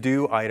is a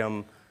to-do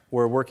item.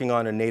 We're working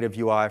on a native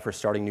UI for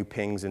starting new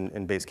pings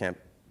in Basecamp.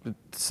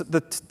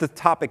 The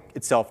topic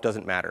itself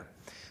doesn't matter.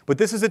 But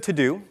this is a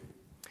to-do,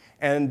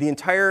 and the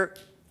entire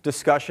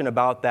discussion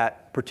about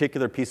that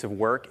particular piece of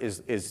work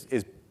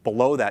is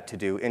below that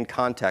to-do, in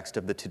context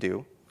of the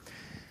to-do.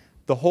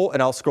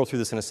 And I'll scroll through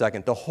this in a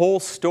second, the whole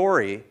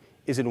story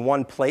is in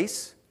one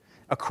place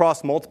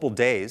across multiple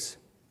days,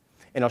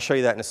 and I'll show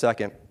you that in a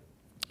second.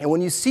 And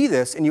when you see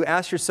this and you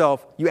ask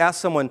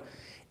someone,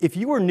 if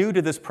you were new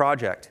to this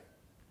project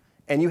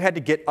and you had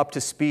to get up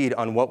to speed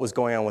on what was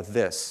going on with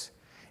this,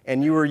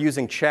 and you were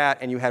using chat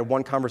and you had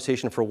one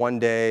conversation for one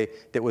day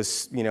that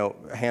was,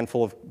 a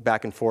handful of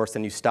back and forth,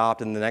 and you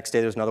stopped, and the next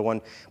day there's another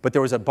one, but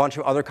there was a bunch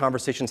of other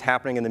conversations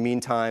happening in the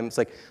meantime. It's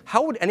like,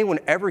 how would anyone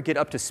ever get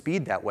up to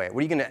speed that way? What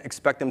are you going to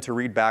expect them to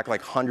read back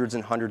like hundreds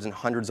and hundreds and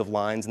hundreds of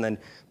lines and then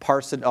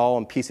parse it all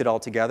and piece it all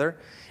together?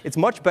 It's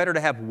much better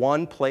to have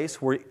one place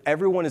where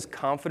everyone is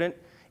confident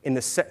in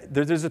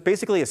there's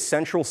basically a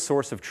central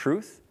source of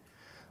truth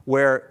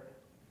where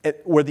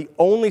the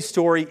only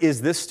story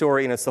is this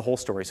story, and it's the whole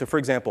story. So for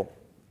example,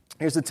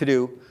 here's the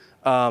to-do.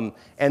 And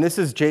this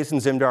is Jason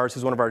Zimdars,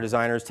 who's one of our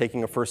designers,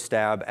 taking a first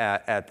stab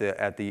at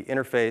the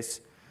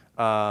interface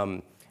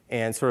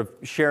and sort of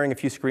sharing a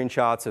few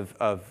screenshots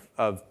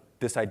of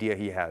this idea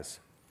he has.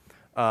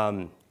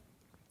 And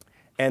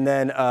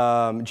then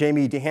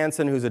Jamie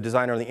DeHanson, who's a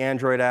designer on the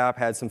Android app,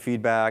 had some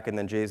feedback, and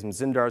then Jason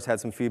Zimdars had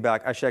some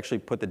feedback. I should actually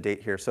put the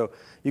date here. So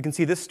you can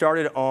see this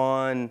started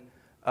on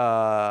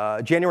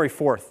January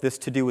 4th, this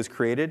to-do was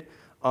created.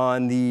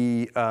 On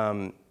the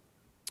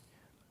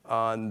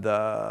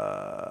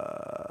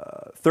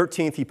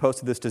 13th, he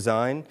posted this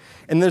design.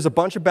 And there's a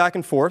bunch of back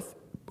and forth.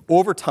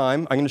 Over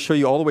time, I'm going to show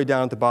you all the way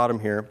down at the bottom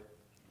here.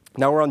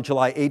 Now we're on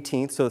July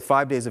 18th, so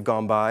 5 days have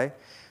gone by.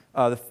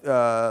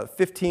 The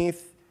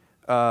 15th,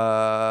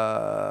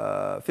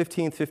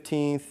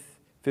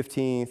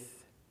 15th,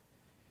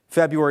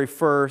 February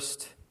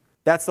 1st.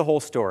 That's the whole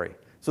story.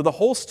 So the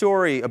whole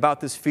story about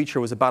this feature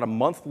was about a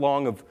month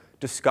long of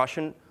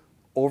discussion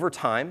over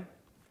time,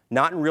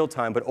 not in real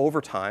time, but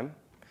over time.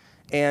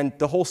 And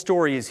the whole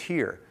story is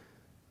here.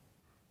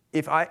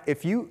 If I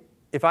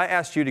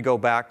asked you to go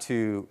back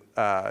to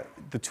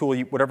the tool,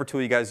 whatever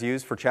tool you guys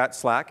use for chat,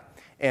 Slack,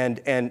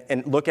 and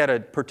look at a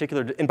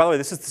particular, and by the way,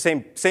 this is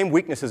the same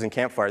weaknesses in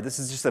Campfire. This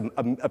is just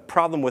a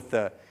problem with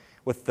the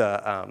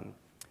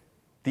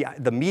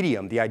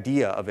medium, the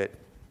idea of it,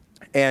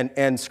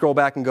 and scroll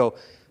back and go,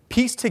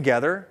 piece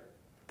together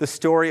the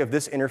story of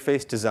this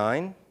interface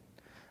design.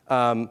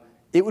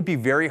 It would be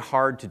very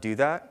hard to do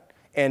that,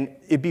 and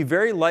it'd be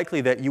very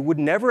likely that you would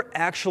never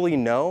actually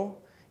know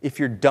if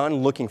you're done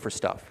looking for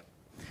stuff.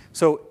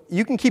 So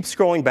you can keep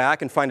scrolling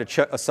back and find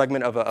a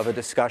segment of a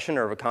discussion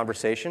or of a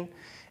conversation,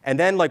 and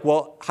then like,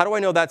 well, how do I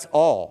know that's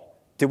all?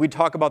 Did we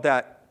talk about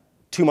that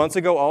 2 months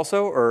ago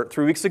also, or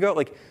 3 weeks ago?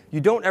 Like, you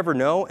don't ever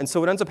know, and so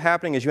what ends up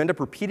happening is you end up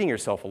repeating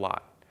yourself a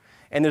lot.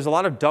 And there's a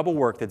lot of double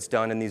work that's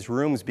done in these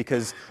rooms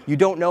because you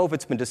don't know if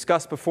it's been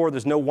discussed before.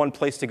 There's no one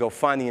place to go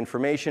find the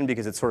information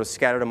because it's sort of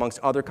scattered amongst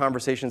other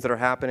conversations that are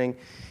happening.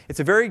 It's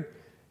a very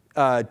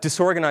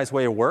disorganized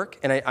way of work,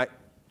 and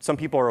some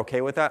people are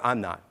okay with that.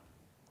 I'm not.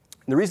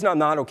 And the reason I'm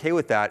not okay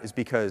with that is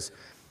because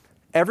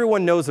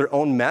everyone knows their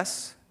own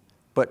mess,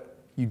 but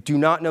you do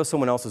not know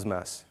someone else's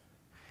mess.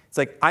 It's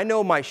like, I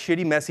know my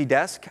shitty, messy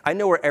desk. I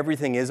know where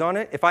everything is on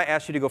it. If I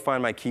asked you to go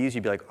find my keys,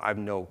 you'd be like, I have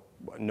no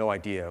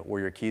idea where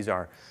your keys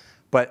are.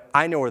 But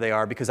I know where they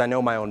are because I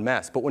know my own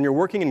mess. But when you're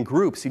working in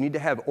groups, you need to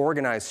have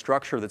organized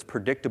structure that's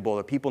predictable,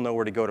 that people know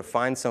where to go to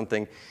find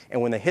something. And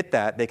when they hit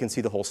that, they can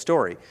see the whole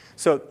story.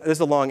 So this is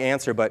a long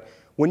answer, but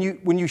when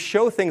you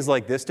show things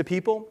like this to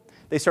people,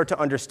 they start to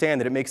understand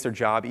that it makes their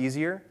job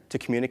easier to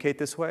communicate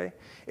this way.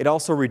 It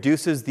also it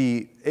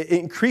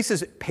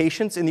increases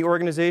patience in the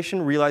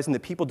organization, realizing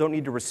that people don't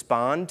need to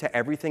respond to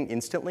everything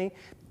instantly.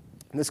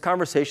 In this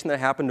conversation that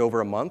happened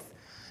over a month,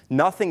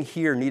 nothing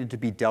here needed to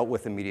be dealt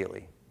with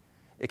immediately.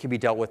 It can be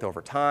dealt with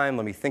over time.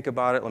 Let me think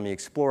about it. Let me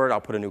explore it.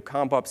 I'll put a new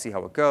comp up, see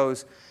how it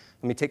goes.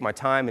 Let me take my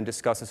time and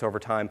discuss this over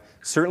time.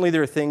 Certainly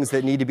there are things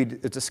that need to be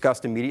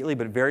discussed immediately,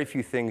 but very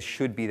few things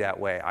should be that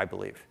way, I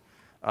believe.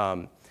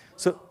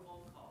 So.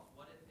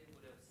 What if it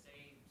would have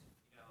saved,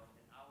 an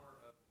hour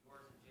of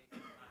yours and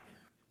Jason's time if you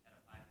just had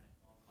a 5-minute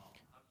phone call?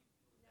 How do you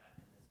do that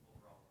in this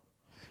overall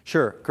workflow?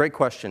 Sure, great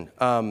question.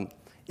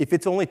 If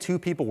it's only 2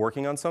 people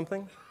working on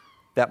something,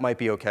 that might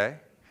be okay.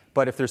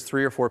 But if there's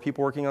 3 or 4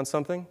 people working on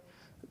something,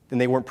 and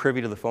they weren't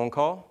privy to the phone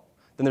call,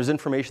 then there's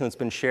information that's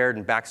been shared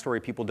and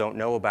backstory people don't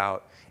know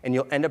about, and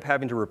you'll end up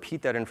having to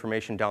repeat that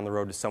information down the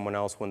road to someone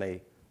else when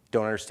they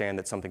don't understand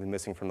that something's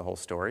missing from the whole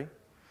story.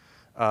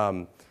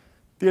 The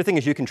other thing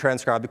is you can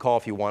transcribe the call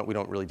if you want. We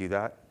don't really do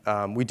that.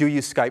 We do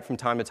use Skype from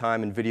time to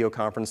time and video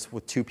conference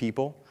with 2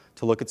 people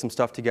to look at some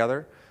stuff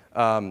together.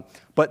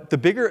 But the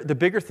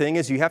bigger thing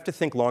is you have to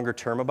think longer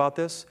term about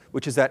this,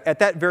 which is that at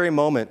that very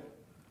moment,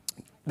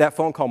 that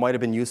phone call might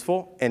have been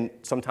useful, and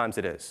sometimes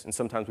it is, and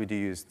sometimes we do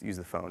use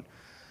the phone.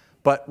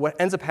 But what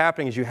ends up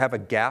happening is you have a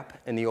gap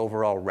in the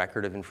overall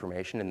record of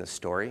information in the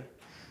story.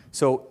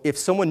 So if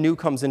someone new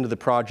comes into the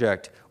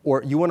project,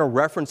 or you want to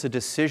reference a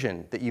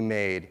decision that you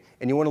made,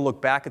 and you want to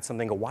look back at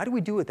something and go, why do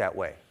we do it that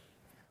way?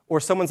 Or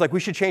someone's like,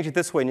 we should change it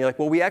this way, and you're like,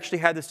 well, we actually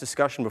had this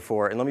discussion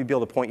before, and let me be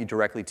able to point you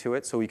directly to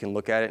it so we can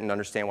look at it and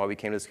understand why we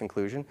came to this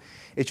conclusion.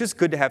 It's just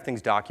good to have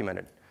things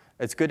documented.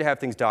 It's good to have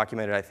things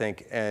documented, I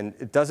think, and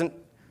it doesn't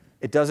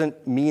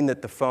mean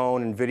that the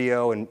phone and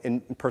video and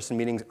in-person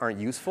meetings aren't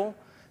useful.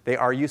 They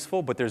are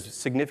useful, but there's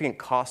significant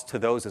cost to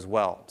those as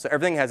well. So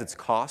everything has its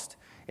cost,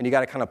 and you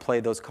got to kind of play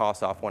those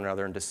costs off one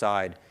another and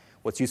decide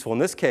what's useful. In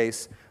this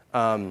case,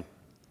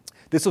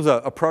 this was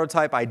a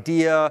prototype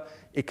idea.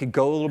 It could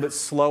go a little bit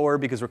slower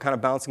because we're kind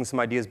of bouncing some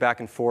ideas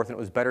back and forth, and it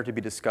was better to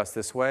be discussed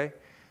this way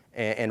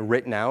and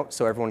written out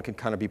so everyone could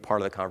kind of be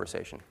part of the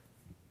conversation.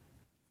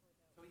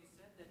 So you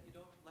said that you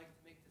don't like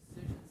to make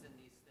decisions in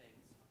these things,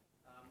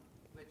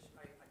 which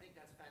I think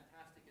that's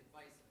fantastic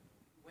advice.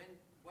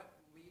 What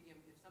medium,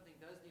 if something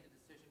does need a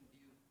decision,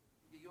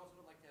 you also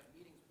don't like to have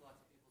meetings with lots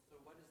of people, so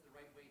what is the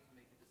right way to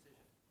make a decision?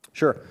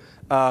 Sure.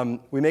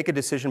 We make a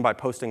decision by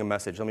posting a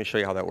message. Let me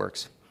show you how that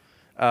works.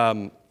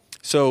 Let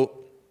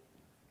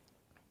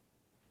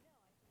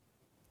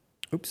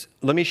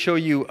me show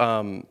you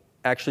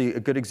actually a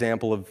good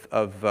example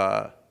of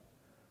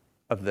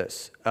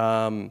this.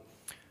 Let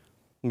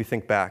me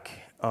think back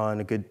on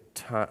a good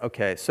time.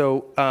 Okay,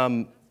 so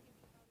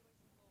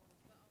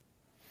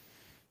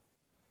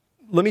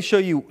let me show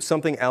you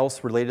something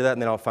else related to that,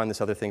 and then I'll find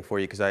this other thing for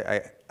you, because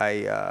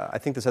I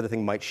think this other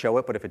thing might show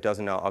it, but if it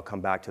doesn't, I'll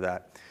come back to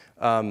that.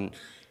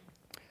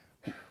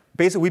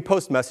 Basically, we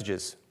post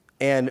messages,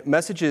 and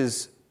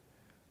messages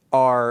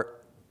are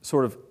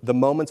sort of the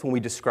moments when we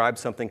describe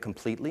something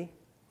completely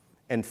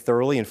and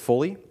thoroughly and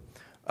fully.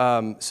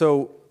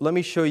 So let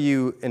me show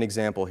you an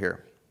example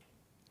here.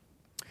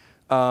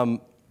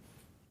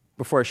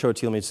 Before I show it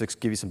to you, let me just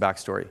give you some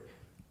backstory.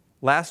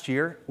 Last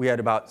year, we had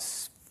about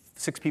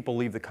 6 people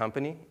leave the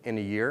company in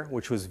a year,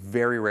 which was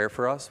very rare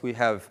for us. We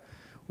have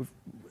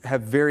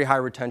very high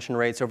retention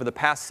rates. Over the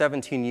past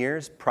 17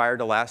 years, prior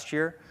to last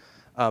year,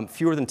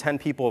 fewer than 10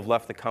 people have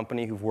left the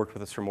company who've worked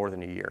with us for more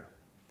than a year.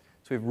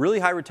 So we have really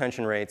high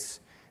retention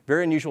rates.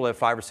 Very unusual to have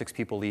 5 or 6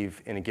 people leave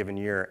in a given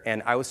year.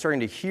 And I was starting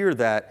to hear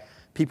that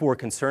people were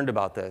concerned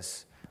about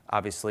this,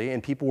 obviously,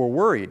 and people were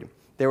worried.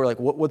 They were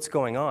like, what's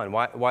going on?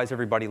 Why is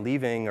everybody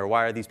leaving, or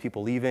why are these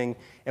people leaving?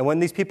 And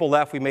when these people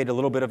left, we made a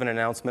little bit of an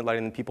announcement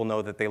letting people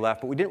know that they left,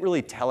 but we didn't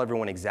really tell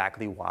everyone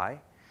exactly why.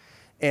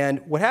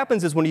 And what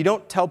happens is when you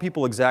don't tell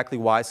people exactly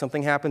why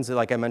something happens,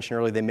 like I mentioned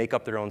earlier, they make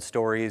up their own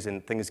stories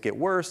and things get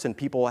worse, and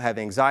people have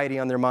anxiety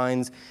on their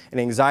minds, and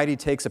anxiety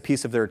takes a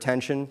piece of their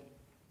attention.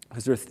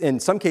 Because in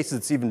some cases,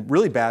 it's even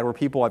really bad where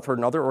people, I've heard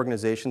in other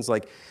organizations,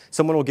 like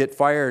someone will get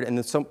fired and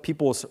then some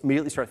people will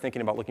immediately start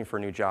thinking about looking for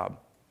a new job.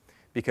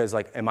 Because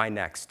like, am I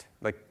next?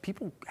 Like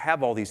people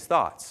have all these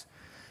thoughts.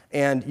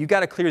 And you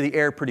got to clear the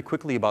air pretty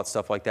quickly about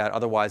stuff like that,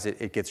 otherwise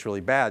it gets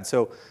really bad.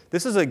 So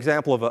this is an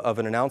example of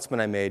an announcement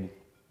I made,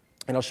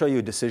 and I'll show you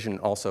a decision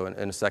also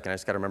in a second. I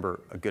just got to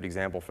remember a good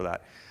example for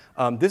that.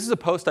 This is a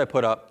post I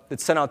put up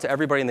that's sent out to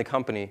everybody in the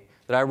company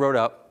that I wrote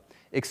up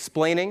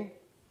explaining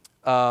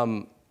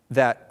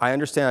that I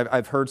understand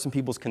I've heard some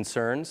people's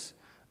concerns,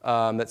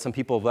 that some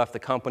people have left the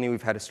company,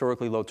 we've had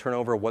historically low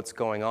turnover, what's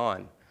going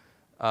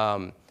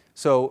on?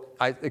 So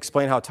I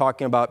explained how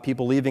talking about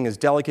people leaving is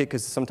delicate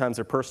because sometimes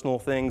they're personal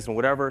things and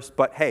whatever,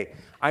 but hey,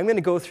 I'm going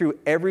to go through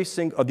every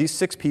single of these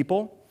 6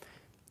 people,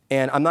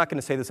 and I'm not going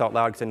to say this out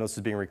loud because I know this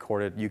is being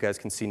recorded. You guys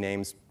can see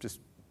names.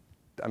 Just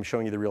I'm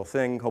showing you the real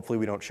thing. Hopefully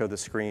we don't show the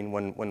screen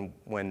when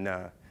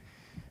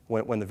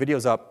the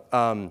video's up.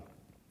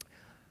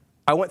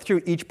 I went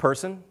through each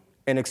person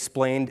and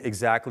explained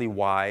exactly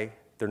why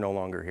they're no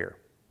longer here.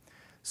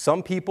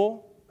 Some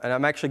people, and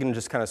I'm actually going to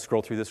just kind of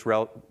scroll through this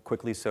real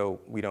quickly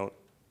so we don't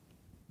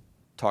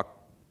talk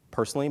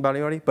personally about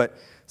anybody, but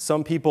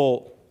some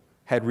people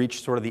had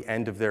reached sort of the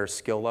end of their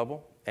skill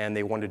level and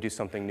they wanted to do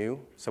something new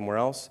somewhere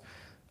else.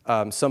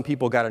 Some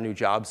people got a new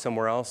job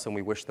somewhere else and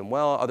we wished them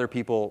well. Other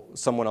people,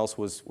 someone else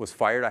was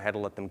fired. I had to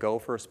let them go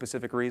for a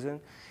specific reason.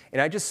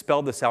 And I just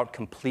spelled this out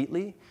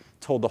completely,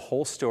 told the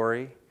whole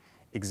story,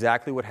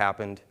 exactly what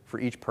happened for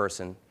each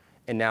person,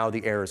 and now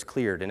the air is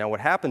cleared. And now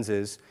what happens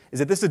is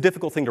that this is a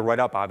difficult thing to write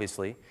up,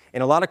 obviously.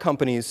 In a lot of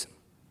companies,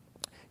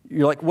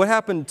 you're like, what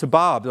happened to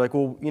Bob? They're like,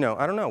 well,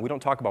 I don't know. We don't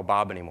talk about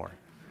Bob anymore.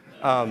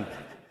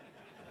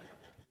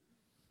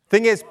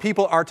 Thing is,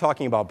 people are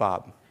talking about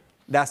Bob.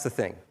 That's the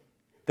thing.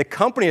 The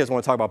company doesn't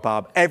want to talk about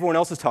Bob. Everyone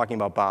else is talking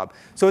about Bob.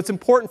 So it's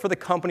important for the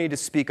company to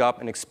speak up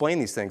and explain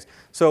these things.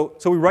 So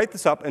we write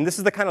this up, and this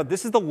is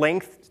the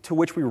length to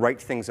which we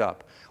write things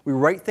up. We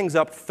write things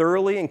up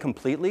thoroughly and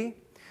completely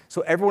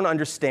so everyone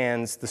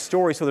understands the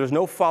story, so there's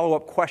no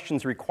follow-up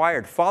questions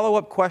required.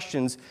 Follow-up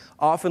questions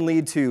often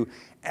lead to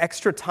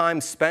extra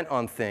time spent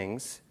on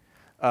things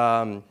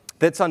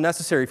that's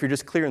unnecessary if you're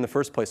just clear in the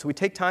first place. So we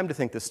take time to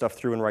think this stuff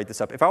through and write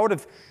this up. If I would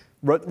have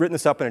written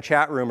this up in a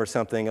chat room or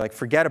something, like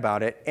forget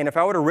about it. And if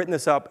I would have written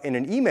this up in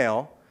an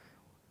email,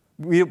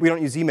 we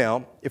don't use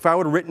email. If I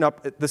would have written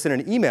up this in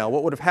an email,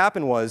 what would have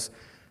happened was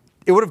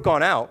it would have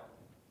gone out.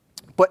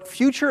 But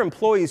future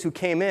employees who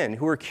came in,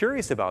 who were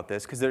curious about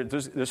this, because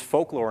there's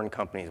folklore in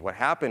companies. What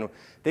happened,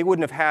 they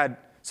wouldn't have had,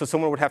 so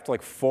someone would have to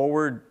like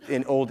forward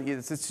in old,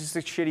 it's just a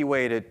shitty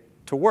way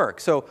to work.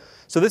 So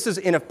this is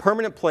in a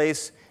permanent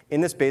place in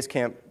this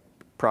Basecamp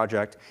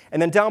project.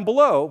 And then down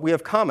below, we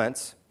have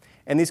comments.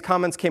 And these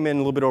comments came in a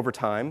little bit over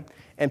time.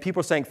 And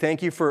people are saying,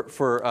 thank you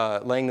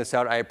for laying this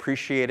out. I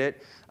appreciate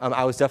it.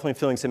 I was definitely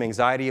feeling some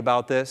anxiety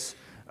about this.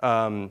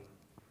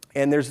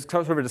 And there's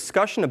sort of a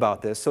discussion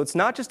about this. So it's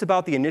not just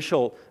about the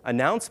initial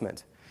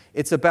announcement.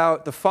 It's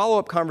about the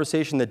follow-up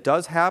conversation that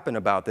does happen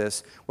about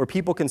this, where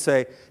people can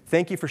say,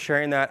 thank you for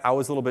sharing that. I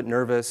was a little bit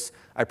nervous.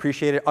 I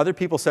appreciate it. Other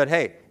people said,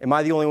 hey, am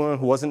I the only one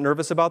who wasn't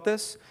nervous about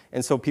this?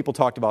 And so people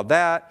talked about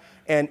that.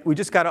 And we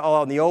just got it all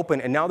out in the open.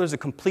 And now there's a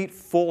complete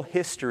full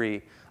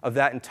history of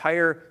that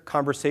entire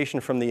conversation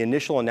from the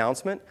initial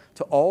announcement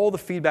to all the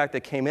feedback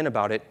that came in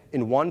about it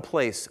in one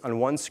place, on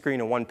one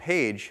screen, on one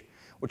page,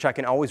 which I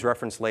can always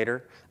reference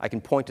later. I can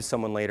point to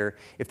someone later.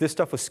 If this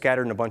stuff was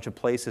scattered in a bunch of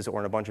places or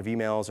in a bunch of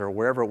emails or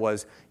wherever it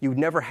was, you would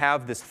never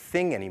have this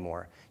thing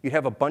anymore. You'd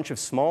have a bunch of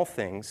small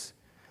things,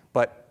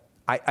 but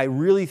I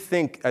really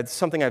think it's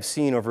something I've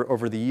seen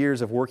over the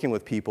years of working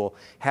with people,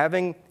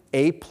 having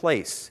a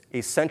place, a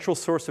central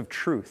source of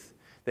truth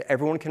that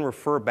everyone can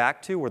refer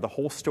back to where the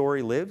whole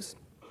story lives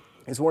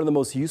is one of the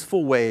most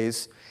useful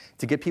ways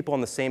to get people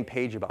on the same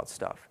page about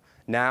stuff,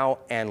 now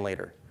and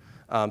later.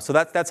 So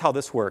that's how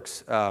this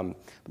works.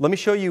 Let me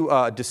show you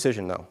a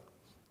decision, though.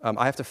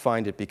 I have to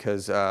find it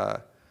because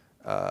I'm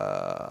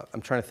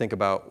trying to think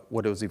about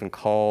what it was even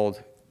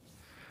called.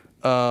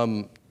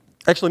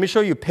 Actually, let me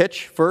show you a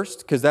pitch first,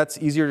 because that's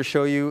easier to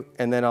show you,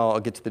 and then I'll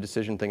get to the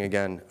decision thing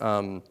again.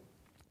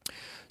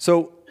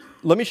 So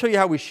let me show you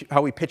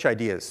how we pitch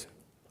ideas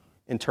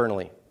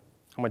internally.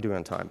 How am I doing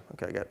on time?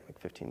 OK, I got like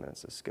 15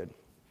 minutes. This is good.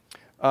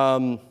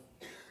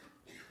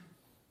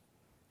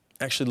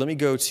 Actually, let me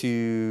go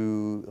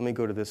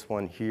to this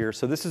one here.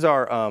 So this is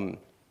our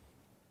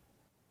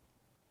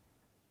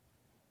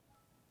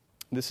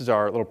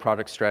little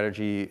product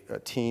strategy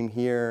team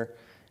here,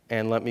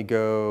 and let me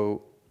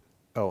go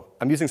Oh,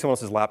 I'm using someone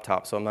else's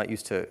laptop, so I'm not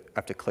used to, I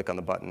have to click on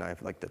the button. I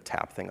have like the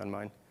tap thing on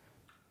mine.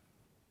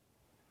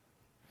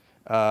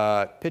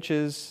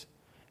 Pitches,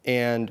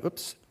 and,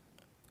 oops.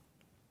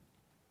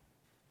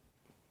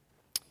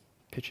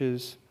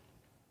 Pitches,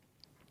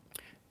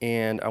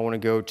 and I want to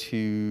go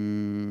to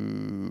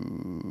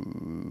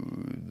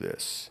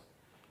this.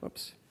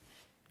 Whoops.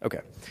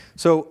 Okay.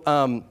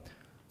 So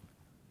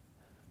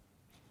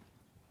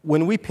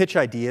when we pitch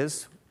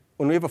ideas,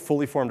 when we have a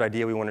fully formed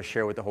idea we want to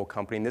share with the whole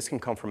company, and this can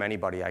come from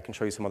anybody. I can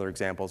show you some other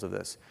examples of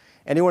this.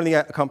 Anyone in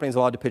the company is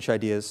allowed to pitch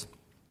ideas.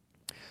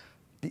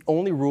 The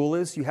only rule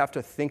is you have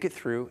to think it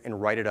through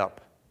and write it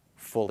up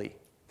fully.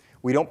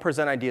 We don't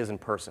present ideas in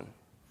person.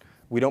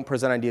 We don't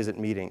present ideas at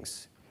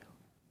meetings.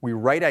 We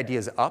write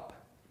ideas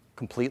up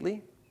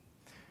completely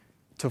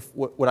to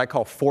what I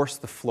call force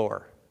the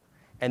floor.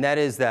 And that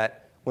is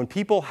that when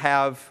people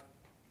have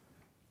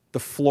the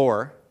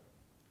floor,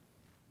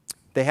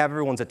 they have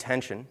everyone's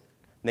attention, and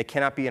they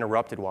cannot be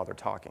interrupted while they're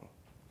talking.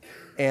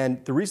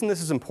 And the reason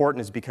this is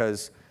important is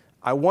because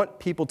I want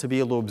people to be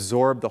able to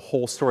absorb the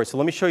whole story. So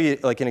let me show you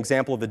like an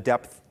example of the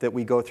depth that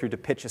we go through to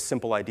pitch a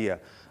simple idea.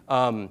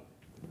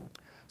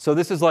 So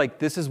this is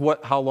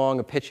how long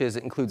a pitch is.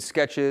 It includes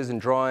sketches and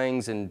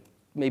drawings and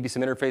maybe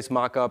some interface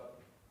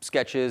mock-up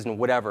sketches and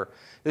whatever.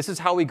 This is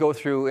how we go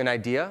through an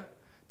idea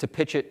to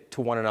pitch it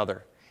to one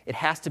another. It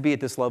has to be at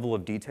this level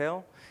of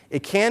detail.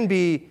 It can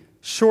be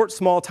short,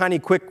 small, tiny,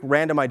 quick,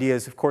 random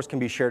ideas, of course, can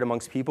be shared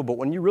amongst people. But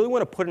when you really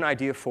want to put an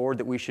idea forward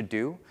that we should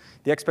do,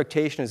 the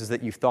expectation is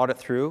that you've thought it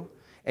through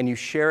and you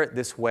share it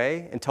this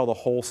way and tell the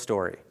whole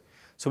story.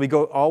 So we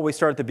always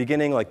start at the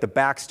beginning, like the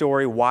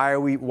backstory. Why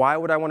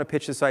would I want to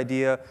pitch this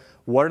idea?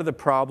 What are the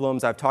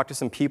problems? I've talked to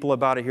some people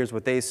about it. Here's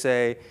what they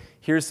say.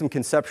 Here's some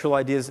conceptual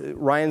ideas.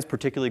 Ryan's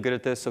particularly good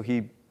at this, so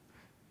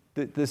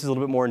this is a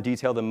little bit more in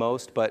detail than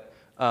most. But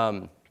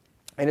and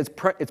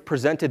it's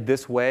presented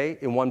this way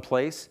in one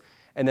place.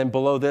 And then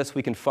below this,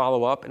 we can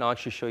follow up, and I'll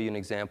actually show you an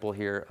example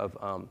here of.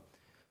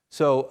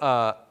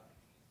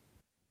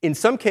 In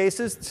some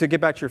cases, to get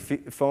back to your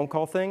phone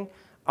call thing,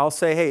 I'll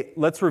say, hey,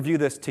 let's review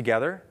this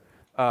together.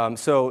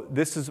 So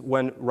this is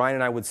when Ryan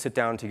and I would sit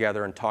down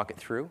together and talk it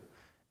through.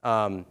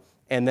 And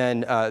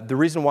then the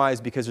reason why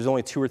is because there's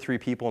only 2 or 3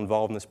 people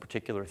involved in this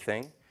particular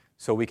thing,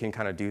 so we can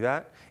kind of do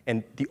that.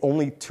 And the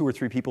only 2 or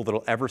 3 people that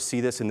will ever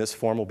see this in this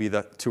form will be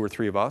the 2 or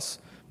 3 of us.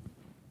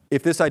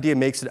 If this idea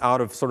makes it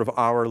out of sort of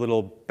our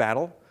little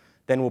battle,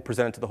 then we'll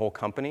present it to the whole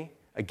company,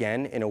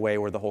 again, in a way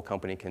where the whole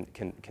company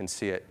can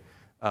see it.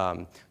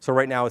 So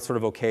right now, it's sort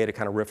of OK to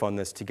kind of riff on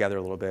this together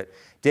a little bit.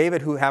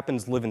 David, who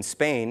happens to live in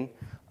Spain,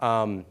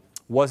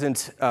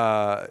 isn't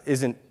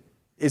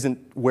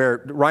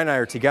where Ryan and I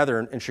are together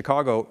in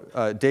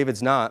Chicago.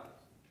 David's not.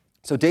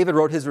 So David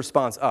wrote his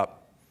response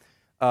up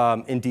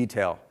in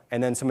detail,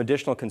 and then some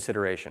additional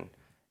consideration,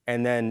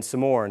 and then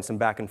some more, and some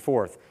back and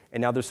forth. And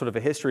now there's sort of a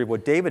history of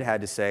what David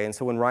had to say. And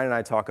so when Ryan and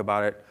I talk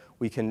about it,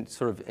 we can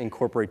sort of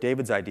incorporate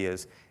David's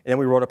ideas. And then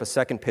we wrote up a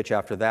second pitch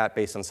after that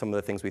based on some of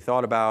the things we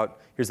thought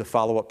about. Here's a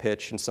follow-up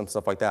pitch and some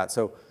stuff like that.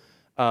 So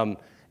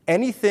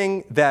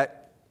anything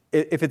that,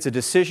 if it's a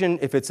decision,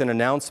 if it's an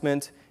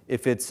announcement,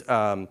 if it's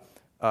a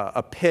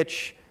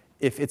pitch,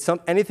 if it's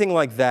anything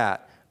like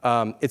that,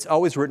 it's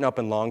always written up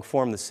in long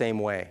form the same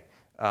way.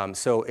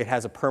 So it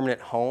has a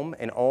permanent home,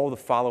 and all the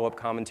follow-up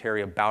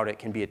commentary about it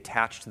can be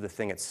attached to the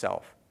thing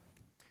itself.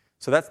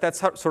 So that's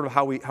sort of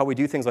how we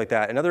do things like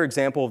that. Another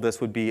example of this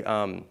would be,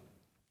 let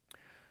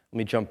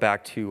me jump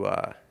back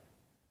to,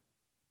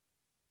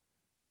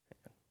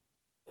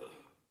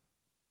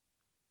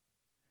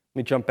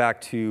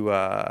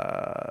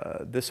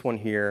 this one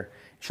here.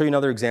 Show you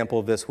another example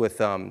of this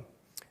with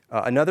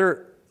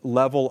another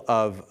level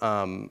of,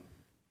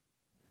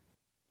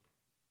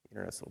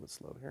 internet's a little bit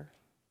slow here.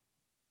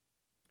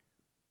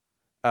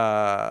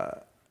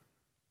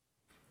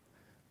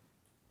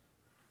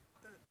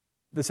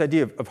 This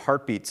idea of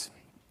heartbeats.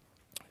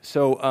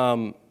 So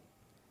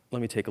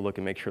let me take a look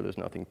and make sure there's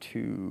nothing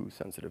too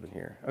sensitive in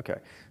here. OK.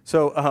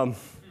 So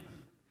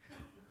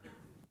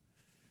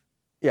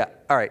yeah,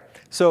 all right.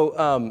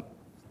 So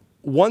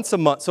once a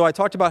month, so I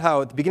talked about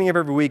how at the beginning of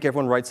every week,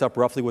 everyone writes up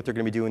roughly what they're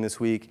going to be doing this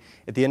week.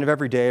 At the end of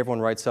every day,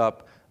 everyone writes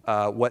up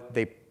what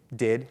they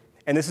did.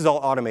 And this is all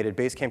automated.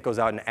 Basecamp goes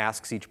out and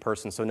asks each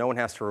person, so no one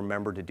has to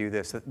remember to do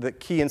this. The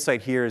key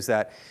insight here is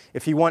that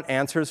if you want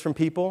answers from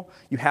people,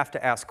 you have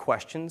to ask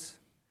questions.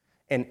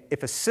 And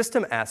if a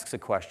system asks a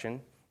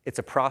question, it's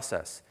a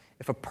process.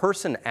 If a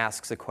person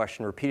asks a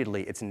question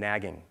repeatedly, it's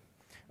nagging.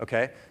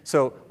 Okay?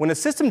 So when a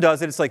system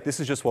does it, it's like, this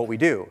is just what we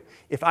do.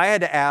 If I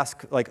had to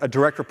ask like a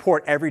direct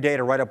report every day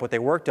to write up what they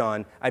worked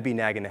on, I'd be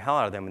nagging the hell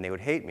out of them and they would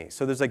hate me.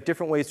 So there's like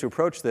different ways to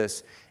approach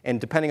this, and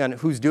depending on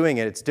who's doing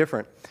it, it's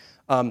different.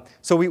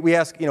 So we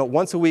ask,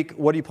 once a week,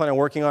 what do you plan on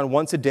working on?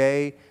 Once a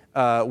day,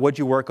 what'd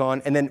you work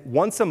on? And then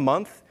once a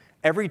month,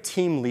 every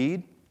team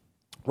lead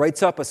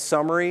writes up a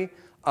summary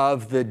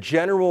of the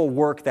general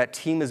work that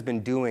team has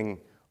been doing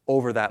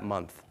over that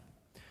month.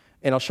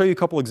 And I'll show you a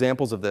couple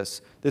examples of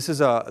this. This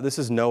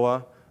is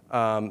Noah,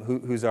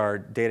 who's our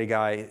data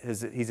guy.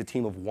 He's a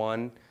team of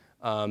 1.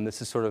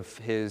 This is sort of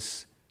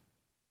his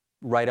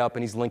write-up,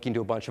 and he's linking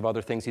to a bunch of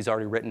other things he's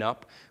already written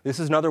up. This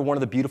is another one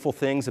of the beautiful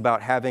things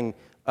about having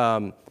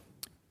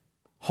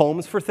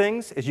homes for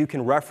things is you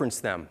can reference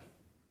them.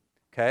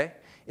 Okay?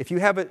 If you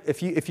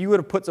would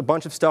have put a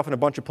bunch of stuff in a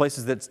bunch of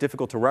places that's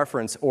difficult to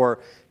reference, or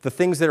the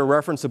things that are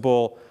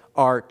referenceable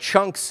are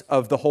chunks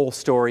of the whole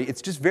story,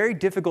 it's just very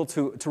difficult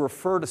to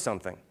refer to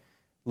something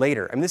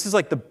later. I mean, this is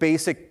like the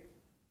basic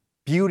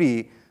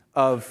beauty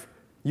of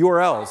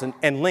URLs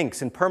and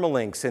links and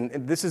permalinks,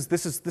 and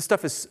this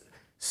stuff is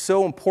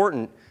so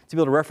important to be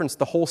able to reference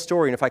the whole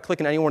story. And if I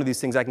click on any one of these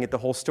things, I can get the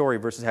whole story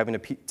versus having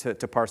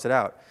to parse it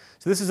out.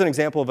 So this is an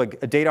example of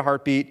a data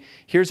heartbeat.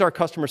 Here's our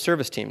customer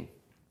service team.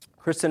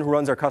 Kristen, who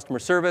runs our customer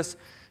service,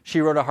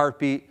 she wrote a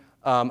heartbeat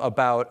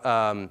about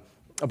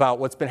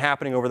what's been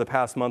happening over the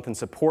past month in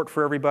support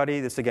for everybody.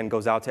 This, again,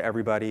 goes out to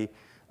everybody.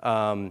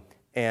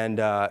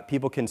 And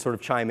people can sort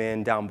of chime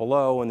in down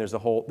below. And there's a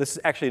whole, this is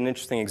actually an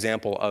interesting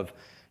example of,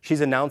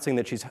 she's announcing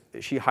that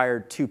she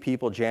hired 2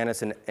 people,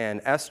 Janice and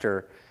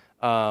Esther.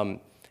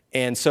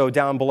 And so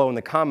down below in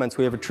the comments,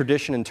 we have a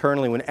tradition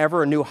internally.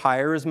 Whenever a new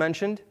hire is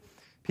mentioned,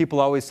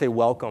 people always say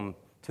welcome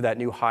to that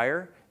new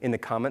hire in the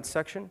comments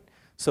section,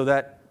 so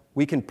that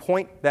we can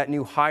point that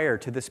new hire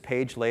to this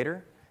page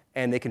later,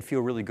 and they can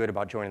feel really good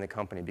about joining the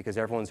company because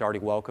everyone's already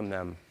welcomed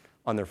them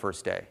on their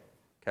first day.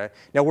 Okay?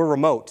 Now, we're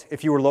remote.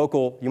 If you were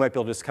local, you might be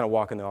able to just kind of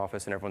walk in the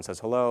office and everyone says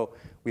hello.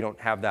 We don't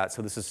have that,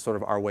 so this is sort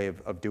of our way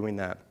of doing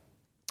that.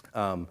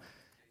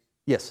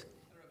 Yes?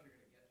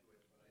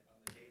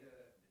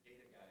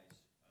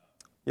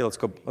 Yeah, let's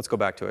go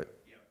back to it.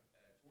 Yeah,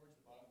 towards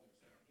the bottom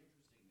there's something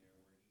interesting there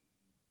where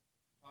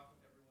he talked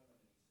with everyone and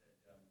he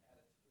said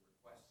add it to the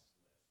requests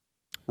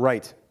list.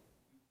 Right.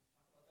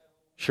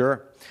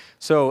 Sure.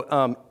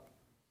 So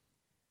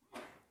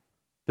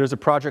there's a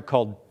project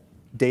called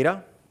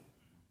Data.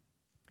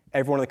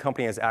 Everyone in the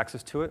company has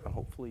access to it.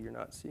 Hopefully you're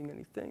not seeing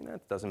anything.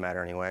 That doesn't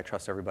matter anyway. I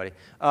trust everybody.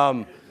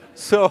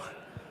 So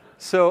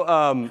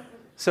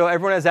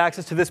everyone has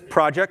access to this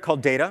project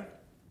called Data.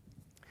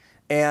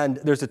 And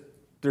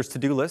there's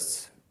to-do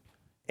lists.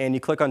 And you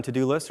click on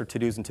to-do lists, or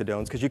to-dos and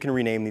to-don'ts, because you can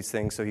rename these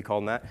things, so he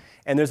called them that.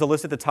 And there's a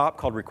list at the top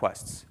called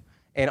requests.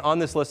 And on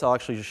this list, I'll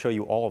actually just show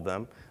you all of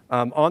them.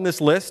 On this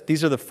list,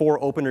 these are the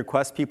 4 open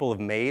requests people have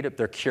made. If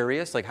they're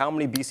curious, like how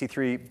many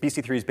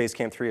BC3's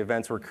Basecamp 3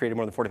 events were created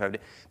more than 45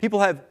 days.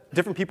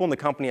 Different people in the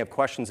company have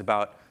questions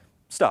about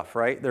stuff,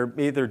 right? They're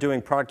either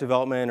doing product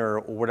development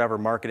or whatever,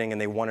 marketing,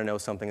 and they want to know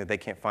something that they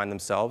can't find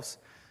themselves.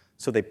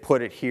 So they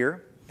put it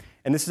here.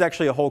 And this is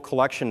actually a whole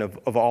collection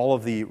of all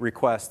of the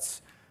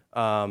requests.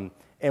 And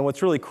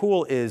what's really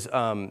cool is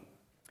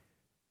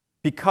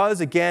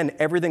because, again,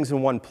 everything's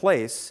in one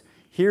place,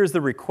 here's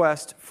the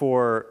request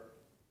for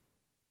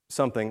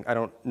something. I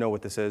don't know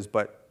what this is,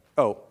 but,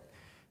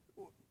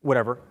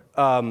 whatever.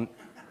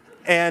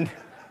 And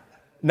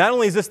not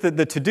only is this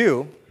the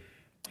to-do,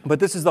 but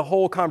this is the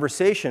whole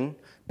conversation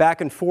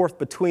back and forth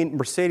between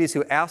Mercedes,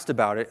 who asked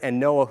about it, and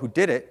Noah, who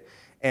did it,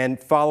 and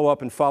follow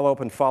up and follow up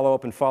and follow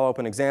up and follow up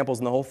and examples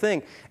and the whole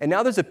thing. And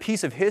now there's a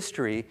piece of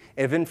history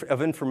of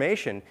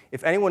information.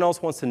 If anyone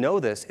else wants to know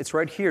this, it's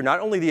right here. Not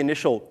only the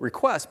initial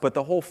request, but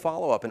the whole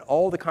follow-up and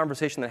all the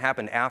conversation that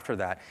happened after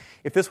that.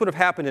 If this would have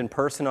happened in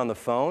person on the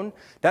phone,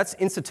 that's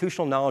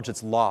institutional knowledge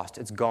that's lost.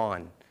 It's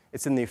gone.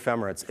 It's in the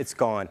ephemera. It's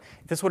gone.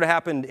 If this would have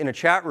happened in a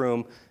chat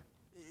room,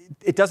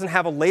 it doesn't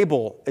have a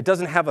label. It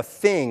doesn't have a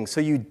thing,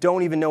 so you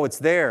don't even know it's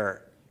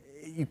there.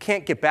 You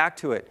can't get back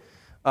to it.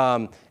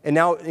 And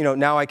now,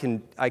 now I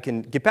can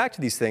get back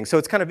to these things. So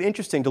it's kind of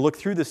interesting to look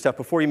through this stuff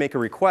before you make a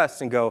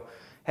request and go,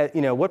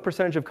 what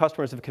percentage of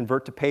customers have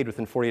convert to paid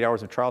within 48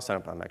 hours of trial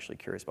sign-up? I'm actually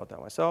curious about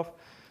that myself.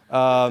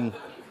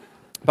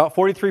 About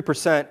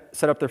 43%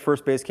 set up their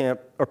first Basecamp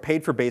or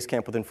paid for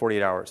Basecamp within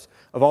 48 hours.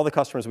 Of all the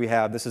customers we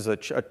have, this is a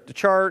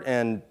chart,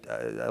 and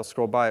I'll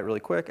scroll by it really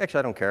quick. Actually,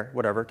 I don't care.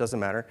 Whatever, it doesn't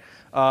matter.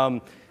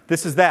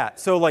 This is that.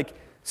 So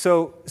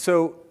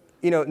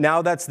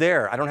now that's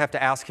there. I don't have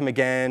to ask him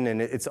again,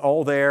 and it's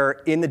all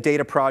there in the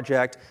data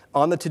project,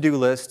 on the to-do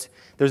list.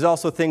 There's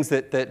also things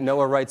that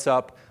Noah writes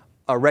up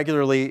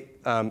regularly.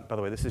 By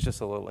the way, this is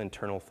just a little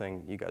internal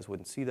thing. You guys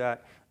wouldn't see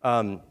that.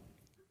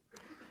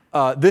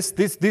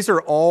 These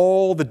are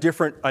all the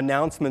different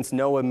announcements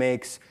Noah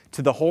makes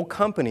to the whole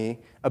company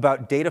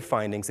about data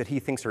findings that he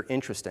thinks are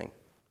interesting,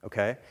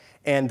 okay?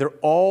 And they're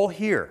all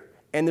here.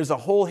 And there's a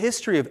whole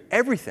history of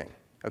everything,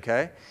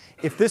 okay?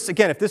 If this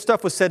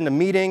stuff was said in a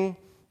meeting,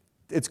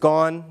 it's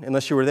gone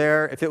unless you were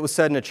there. If it was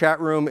said in a chat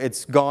room,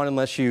 it's gone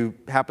unless you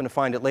happen to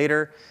find it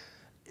later.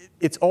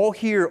 It's all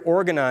here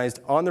organized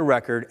on the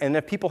record, and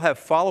if people have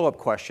follow-up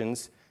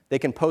questions, they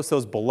can post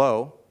those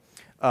below.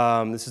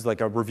 This is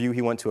like a review.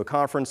 He went to a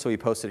conference, so he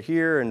posted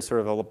here, and sort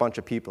of a bunch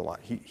of people.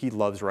 He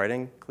loves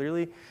writing,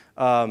 clearly.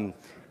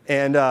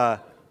 And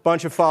a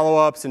bunch of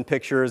follow-ups and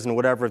pictures and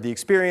whatever of the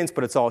experience,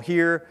 but it's all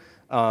here,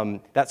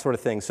 that sort of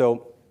thing.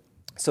 So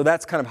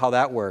that's kind of how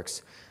that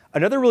works.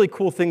 Another really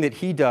cool thing that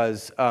he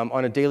does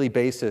on a daily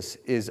basis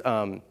is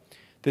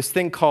this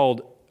thing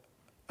called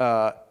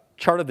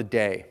Chart of the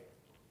Day.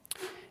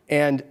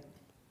 And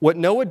what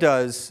Noah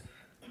does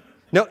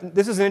No,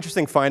 this is an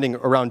interesting finding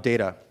around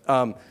data.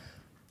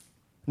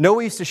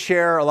 Noah used to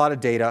share a lot of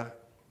data,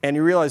 and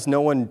he realized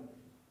no one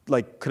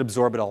could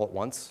absorb it all at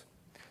once.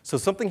 So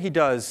something he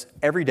does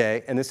every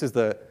day, and this is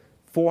the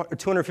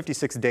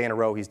 256th day in a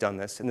row he's done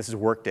this, and this is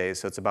work days,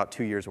 so it's about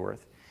 2 years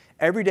worth.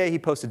 Every day he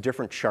posts a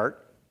different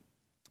chart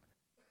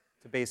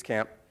to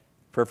Basecamp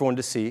for everyone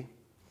to see,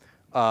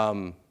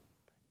 and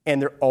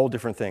they're all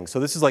different things. So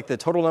this is like the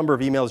total number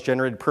of emails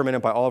generated per minute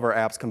by all of our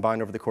apps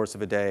combined over the course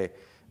of a day.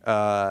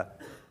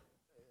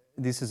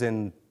 This is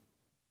in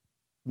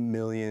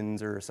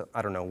millions or so,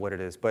 I don't know what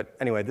it is. But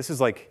anyway, this is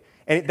like,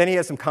 and then he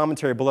has some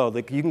commentary below.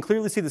 Like you can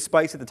clearly see the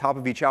spikes at the top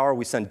of each hour.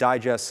 We send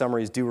digests,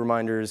 summaries, due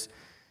reminders,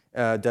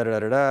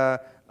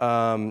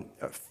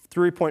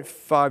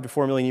 3.5 to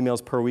 4 million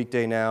emails per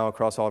weekday now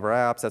across all of our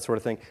apps, that sort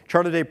of thing.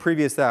 Chart of the day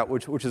previous that,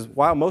 which is,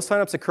 wow, most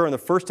signups occur on the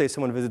first day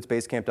someone visits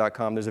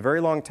Basecamp.com. There's a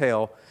very long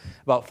tail.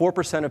 About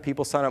 4% of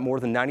people sign up more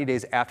than 90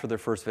 days after their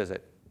first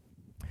visit.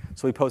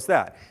 So we post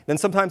that. Then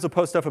sometimes we'll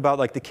post stuff about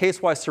like the case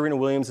why Serena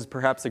Williams is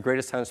perhaps the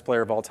greatest tennis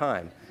player of all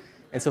time.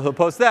 And so he'll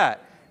post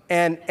that.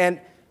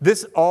 And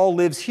this all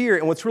lives here.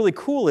 And what's really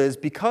cool is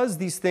because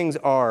these things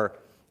are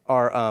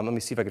let me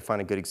see if I can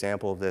find a good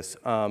example of this.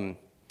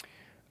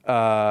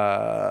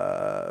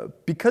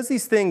 Because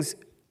these things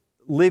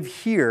live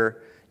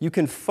here, you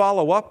can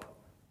follow up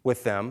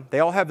with them. They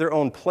all have their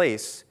own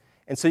place.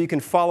 And so you can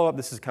follow up.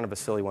 This is kind of a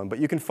silly one, but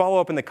you can follow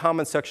up in the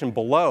comments section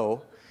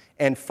below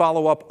and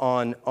follow up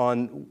on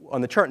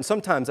the chart. And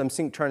sometimes I'm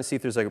trying to see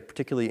if there's like a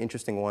particularly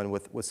interesting one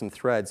with some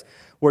threads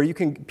where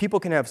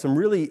people can have some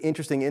really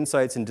interesting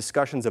insights and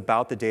discussions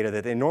about the data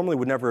that they normally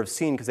would never have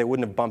seen because they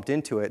wouldn't have bumped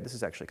into it. This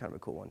is actually kind of a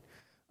cool one.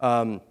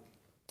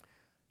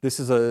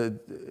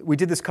 We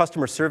did this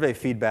customer survey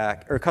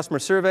feedback, or customer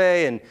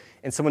survey, and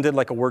someone did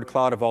like a word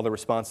cloud of all the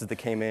responses that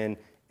came in,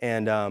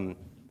 and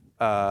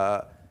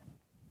there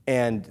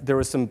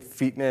was some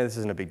this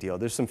isn't a big deal.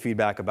 There's some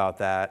feedback about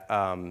that.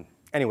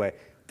 Anyway,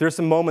 there's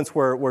some moments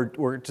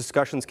where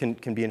discussions can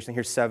be interesting.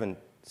 Here's seven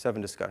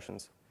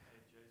discussions.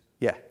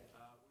 Yeah.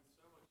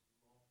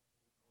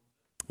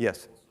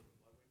 Yes.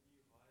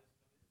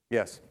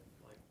 Yes.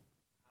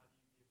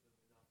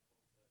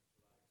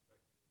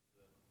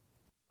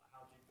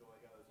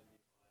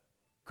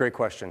 Great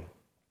question.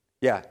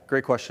 Yeah,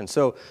 great question.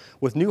 So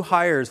with new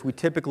hires, we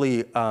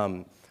typically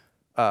sort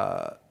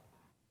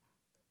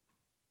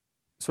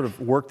of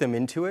work them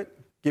into it,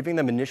 giving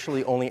them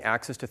initially only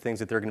access to things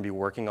that they're going to be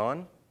working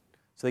on,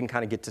 so they can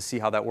kind of get to see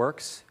how that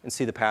works and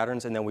see the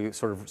patterns, and then we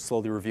sort of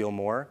slowly reveal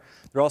more.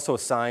 They're also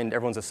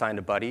everyone's assigned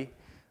a buddy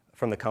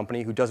from the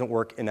company who doesn't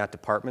work in that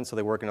department, so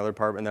they work in another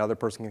department, and the other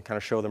person can kind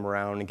of show them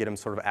around and get them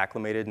sort of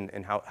acclimated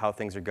and how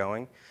things are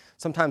going.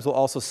 Sometimes we'll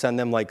also send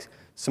them like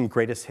some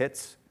greatest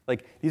hits.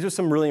 Like, these are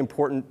some really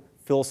important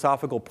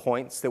philosophical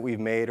points that we've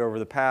made over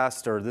the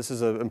past, or this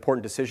is an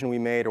important decision we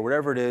made, or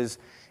whatever it is,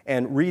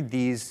 and read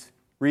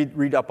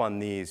up on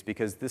these,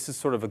 because this is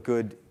sort of a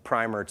good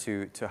primer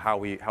to how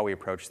we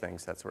approach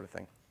things, that sort of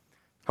thing.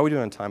 How are we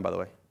doing on time, by the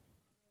way?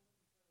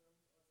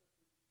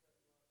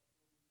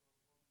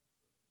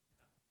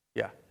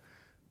 Yeah,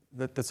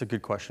 that's a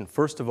good question.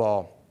 First of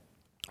all,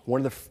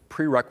 one of the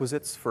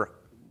prerequisites for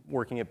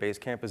working at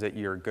Basecamp is that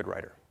you're a good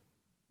writer.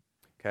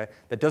 Okay?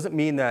 That doesn't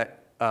mean that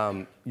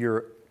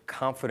you're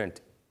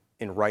confident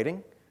in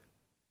writing,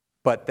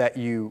 but that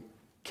you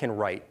can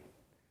write.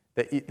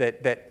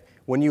 That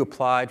when you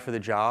applied for the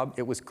job,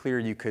 it was clear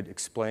you could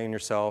explain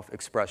yourself,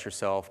 express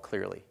yourself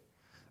clearly.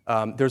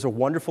 There's a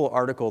wonderful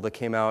article that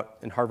came out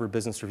in Harvard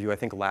Business Review, I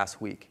think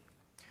last week,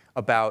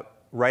 about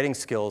writing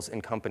skills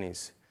in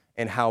companies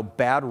and how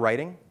bad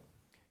writing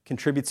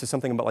contributes to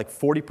something about like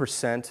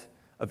 40%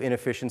 of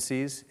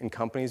inefficiencies in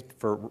companies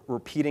for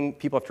repeating.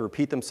 People have to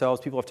repeat themselves.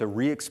 People have to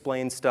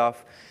re-explain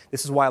stuff.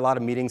 This is why a lot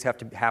of meetings have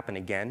to happen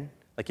again.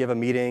 Like you have a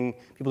meeting,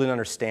 people didn't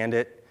understand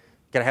it.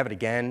 You gotta have it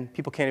again.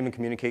 People can't even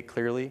communicate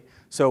clearly.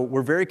 So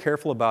we're very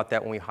careful about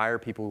that when we hire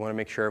people. We wanna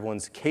make sure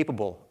everyone's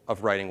capable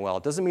of writing well.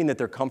 It doesn't mean that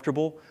they're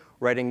comfortable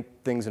writing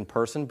things in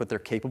person, but they're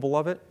capable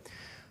of it.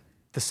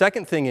 The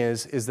second thing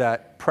is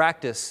that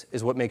practice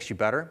is what makes you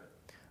better.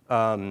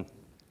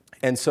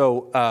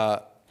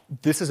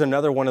 This is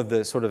another one of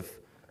the sort of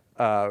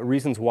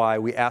reasons why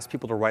we ask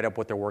people to write up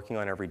what they're working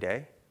on every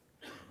day,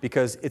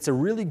 because it's a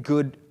really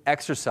good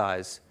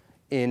exercise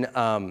in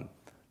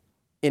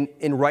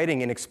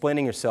writing and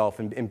explaining yourself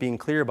and being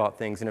clear about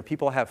things. And if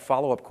people have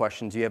follow-up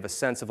questions, you have a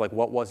sense of like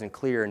what wasn't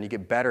clear, and you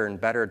get better and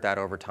better at that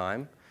over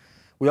time.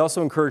 We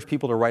also encourage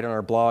people to write on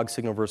our blog,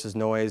 Signal versus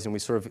Noise, and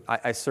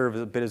I serve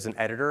a bit as an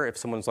editor. If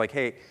someone's like,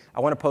 hey, I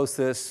want to post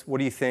this, what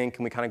do you think?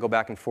 And we kind of go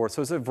back and forth.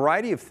 So it's a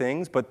variety of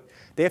things, but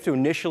they have to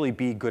initially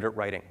be good at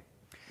writing.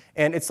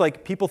 And it's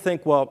like people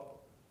think,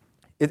 well,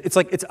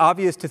 it's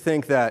obvious to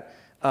think that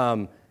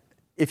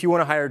if you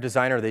want to hire a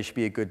designer, they should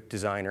be a good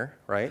designer,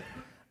 right?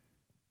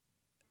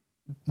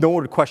 No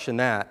one would question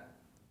that.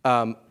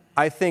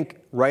 I think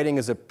writing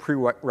is a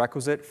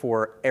prerequisite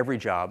for every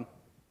job,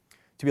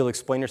 to be able to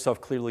explain yourself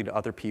clearly to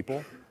other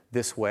people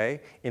this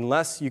way.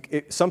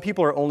 Some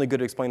people are only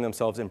good at explaining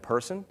themselves in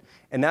person,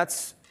 and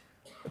that's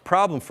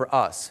problem for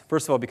us,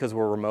 first of all, because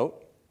we're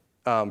remote,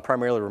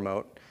 primarily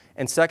remote,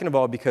 and second of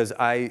all, because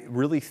I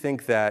really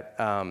think that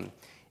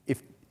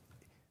if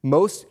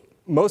most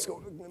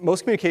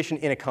communication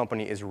in a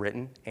company is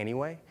written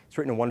anyway. It's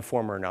written in one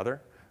form or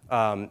another.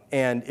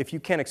 And if you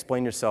can't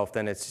explain yourself,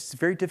 then it's just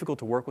very difficult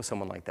to work with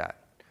someone like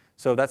that.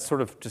 So that's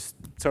sort of just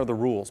some of the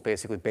rules,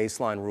 basically,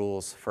 baseline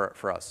rules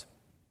for us.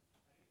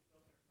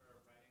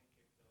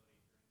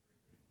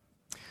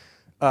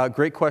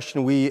 Great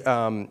question.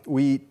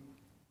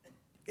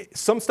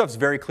 Some stuff's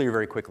very clear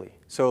very quickly.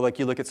 So like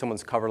you look at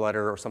someone's cover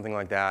letter or something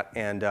like that,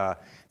 and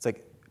it's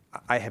like,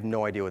 I have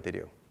no idea what they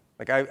do.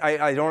 Like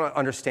I don't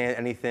understand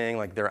anything,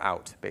 like they're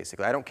out,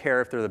 basically. I don't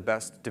care if they're the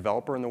best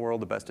developer in the world,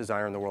 the best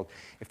designer in the world.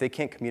 If they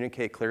can't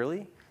communicate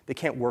clearly, they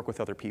can't work with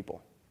other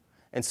people.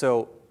 And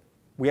so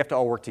we have to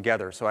all work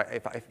together. So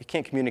if you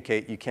can't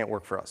communicate, you can't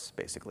work for us,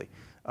 basically.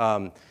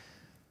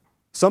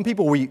 Some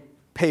people we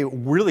pay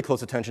really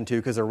close attention to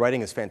because their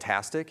writing is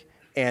fantastic,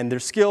 and their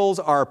skills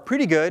are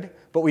pretty good,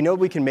 but we know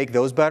we can make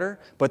those better,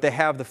 but they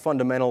have the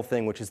fundamental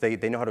thing, which is they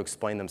know how to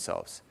explain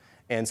themselves.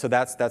 And so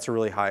that's a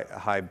really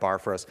high bar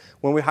for us.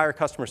 When we hire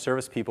customer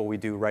service people, we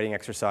do writing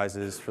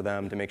exercises for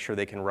them to make sure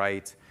they can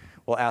write.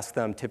 We'll ask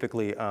them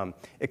typically,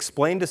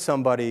 explain to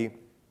somebody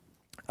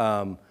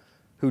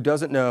who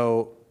doesn't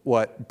know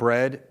what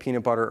bread,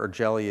 peanut butter, or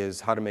jelly is,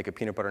 how to make a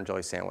peanut butter and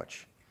jelly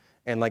sandwich.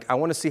 And like, I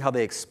want to see how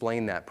they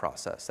explain that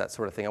process, that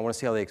sort of thing. I want to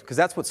see how because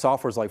that's what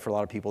software is like for a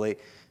lot of people.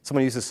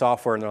 Someone uses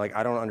software and they're like,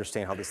 I don't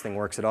understand how this thing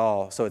works at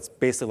all. So it's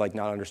basically like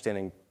not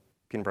understanding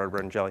peanut butter,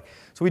 bread, and jelly.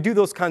 So we do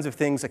those kinds of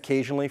things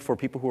occasionally for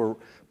people who are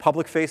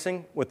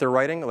public-facing with their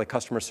writing, like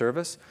customer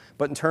service.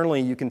 But internally,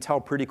 you can tell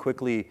pretty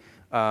quickly.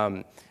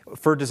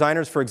 For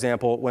designers, for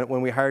example,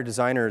 when we hire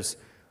designers,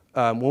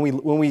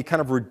 when we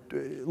kind of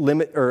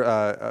limit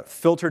or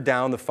filter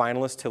down the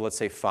finalists to, let's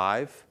say,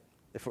 5,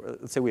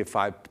 let's say we have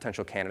 5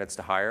 potential candidates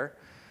to hire,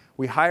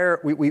 we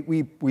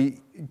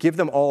give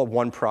them all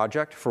one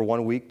project for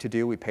 1 week to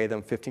do. We pay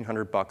them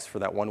 $1,500 for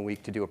that 1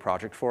 week to do a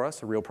project for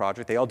us, a real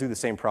project. They all do the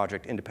same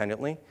project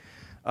independently.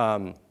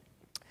 And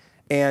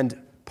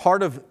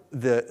part of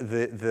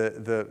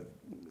the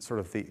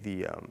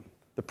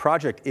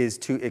project is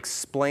to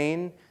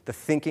explain the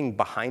thinking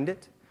behind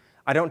it.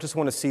 I don't just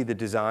want to see the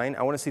design.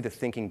 I want to see the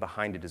thinking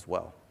behind it as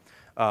well.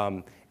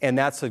 And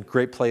that's a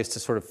great place to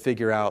sort of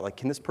figure out, like,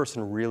 can this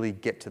person really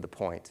get to the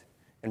point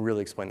and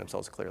really explain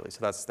themselves clearly? So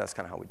that's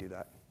kind of how we do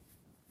that.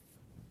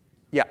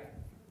 Yeah.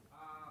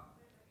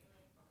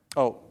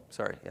 Oh,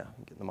 sorry. Yeah,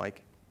 I'm getting the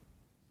mic.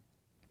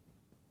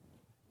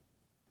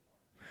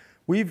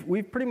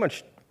 We've pretty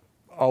much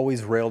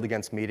always railed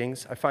against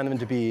meetings. I find them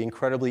to be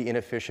incredibly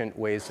inefficient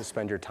ways to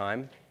spend your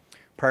time,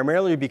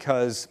 primarily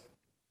because,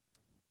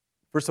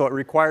 first of all, it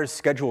requires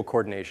schedule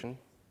coordination.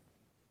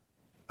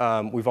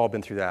 We've all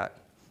been through that.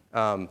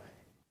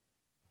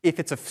 If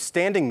it's a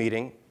standing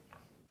meeting,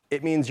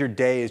 it means your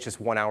day is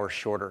just 1 hour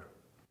shorter,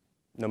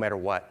 no matter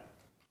what,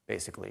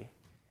 basically.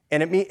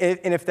 And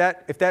if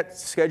that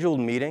scheduled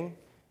meeting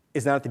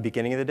is not at the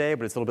beginning of the day,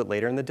 but it's a little bit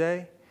later in the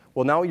day,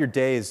 well, now your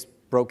day is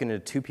broken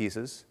into 2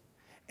 pieces.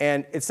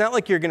 And it's not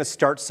like you're going to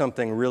start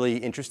something really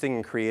interesting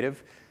and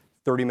creative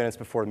 30 minutes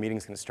before the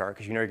meeting's going to start,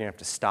 because you know you're going to have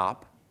to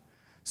stop.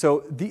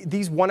 So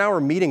these 1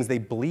 hour meetings, they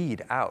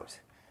bleed out.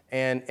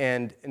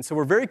 And so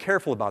we're very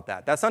careful about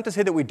that. That's not to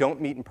say that we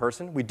don't meet in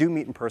person. We do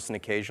meet in person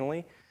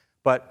occasionally,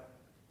 but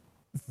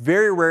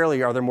very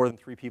rarely are there more than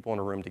 3 people in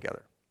a room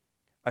together.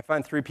 I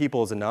find 3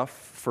 people is enough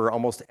for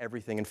almost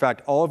everything. In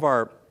fact, all of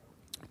our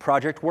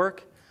project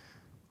work,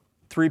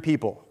 3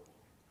 people.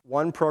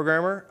 2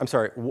 programmers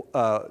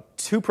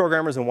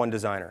and 1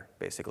 designer,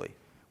 basically.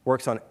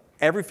 Works on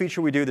every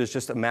feature we do. There's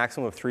just a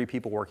maximum of 3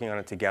 people working on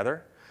it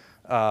together.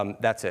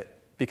 That's it.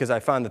 Because I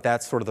find that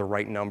that's sort of the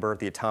right number,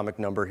 the atomic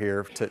number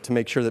here, to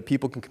make sure that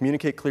people can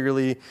communicate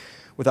clearly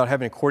without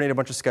having to coordinate a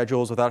bunch of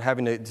schedules, without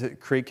having to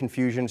create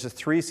confusion. Just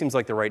 3 seems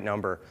like the right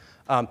number.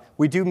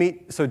 We do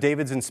meet, so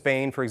David's in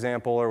Spain, for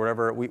example, or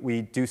whatever.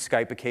 We do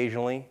Skype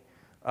occasionally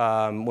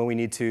when we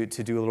need to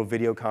do a little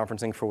video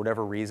conferencing for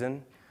whatever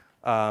reason.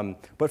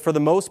 But for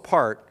the most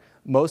part,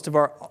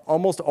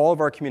 almost all of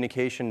our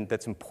communication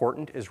that's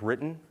important is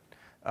written,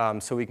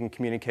 so we can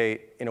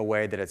communicate in a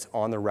way that it's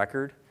on the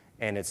record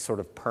and it's sort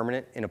of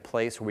permanent in a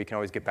place where we can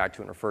always get back to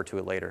it and refer to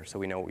it later, so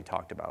we know what we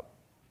talked about.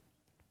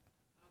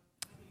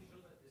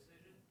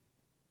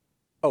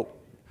 Oh,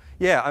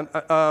 yeah.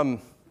 And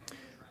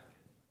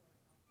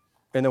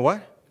then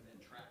what?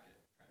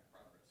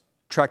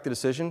 Track the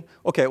decision.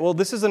 Okay. Well,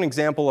 this is an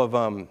example of.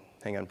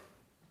 Hang on.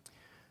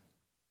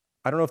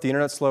 I don't know if the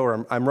internet's slow,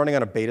 or I'm running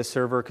on a beta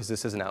server because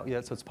this isn't out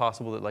yet, so it's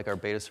possible that like our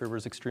beta server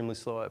is extremely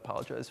slow. I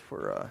apologize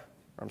for.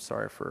 I'm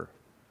sorry for.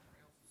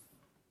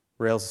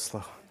 Rails is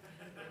slow.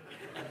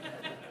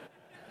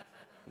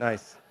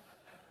 Nice.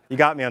 You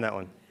got me on that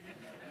one.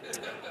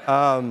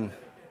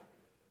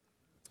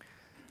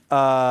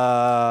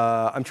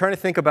 I'm trying to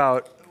think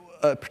about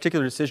a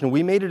particular decision.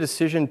 We made a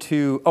decision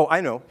to, oh,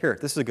 I know. Here,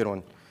 this is a good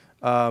one.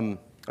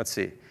 Let's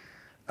see.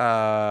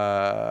 I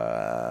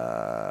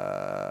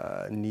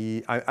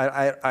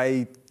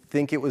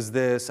think it was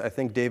this. I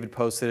think David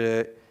posted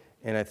it,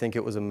 and I think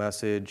it was a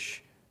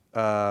message.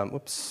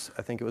 Whoops,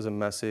 I think it was a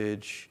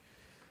message.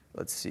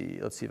 Let's see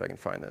if I can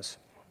find this.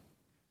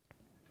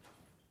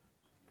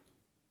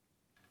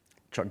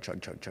 Chug,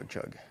 chug, chug, chug,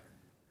 chug.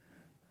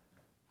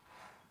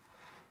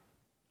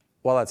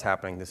 While that's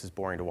happening, this is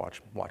boring to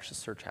watch the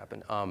search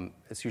happen.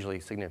 It's usually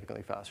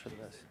significantly faster than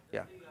this.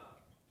 Yeah. Does the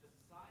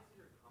size of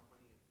your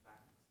company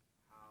affect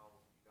how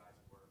you guys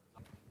work?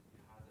 How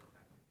does it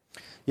affect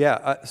you?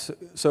 Yeah,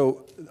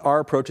 so our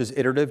approach is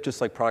iterative,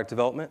 just like product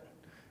development,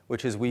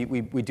 which is we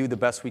do the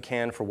best we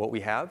can for what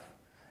we have,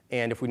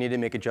 and if we need to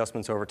make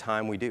adjustments over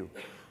time, we do.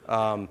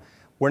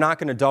 We're not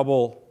going to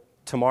double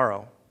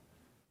tomorrow,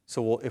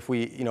 so if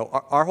we,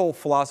 our whole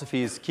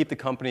philosophy is keep the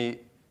company.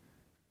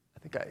 I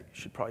think I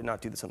should probably not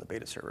do this on the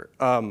beta server.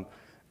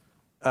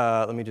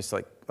 Let me just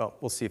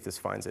we'll see if this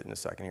finds it in a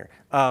second here.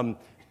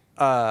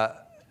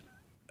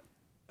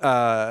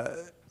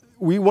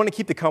 We want to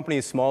keep the company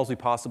as small as we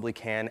possibly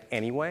can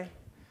anyway.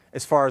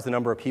 As far as the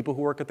number of people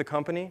who work at the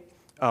company,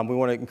 we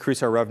want to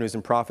increase our revenues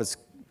and profits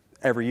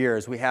every year,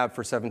 as we have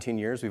for 17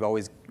 years. We've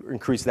always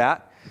increased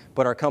that.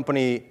 But our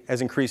company has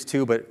increased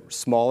too, but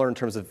smaller in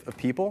terms of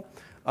people.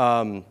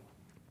 Man,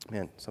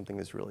 something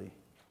is really,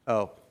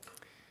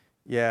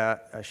 yeah,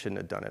 I shouldn't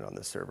have done it on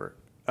this server.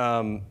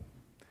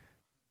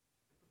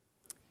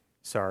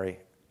 Sorry.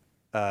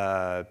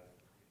 I'll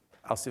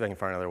see if I can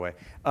find another way.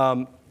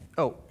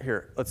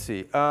 Here, let's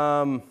see.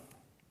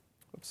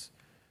 Oops.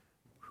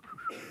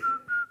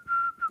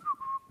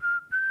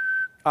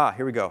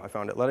 Here we go. I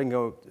found it. Letting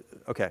go.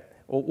 OK,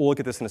 we'll look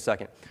at this in a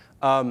second.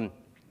 I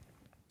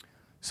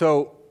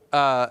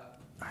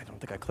don't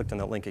think I clicked on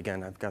that link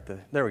again. I've got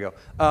there we go.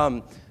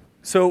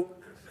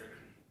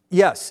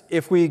 Yes,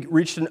 if we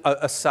reached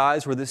a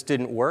size where this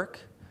didn't work,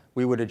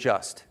 we would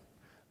adjust.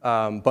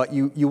 But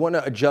you want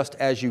to adjust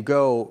as you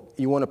go.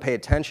 You want to pay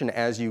attention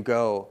as you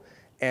go.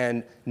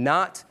 And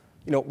not,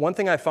 one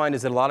thing I find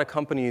is that a lot of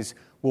companies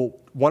will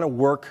want to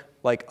work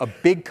like a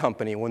big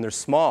company when they're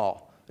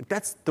small.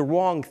 That's the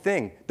wrong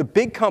thing. The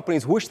big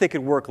companies wish they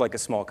could work like a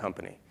small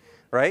company,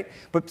 right?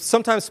 But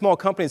sometimes small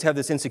companies have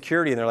this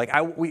insecurity, and they're like,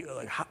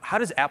 how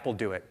does Apple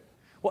do it?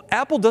 Well,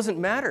 Apple doesn't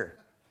matter.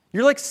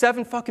 You're like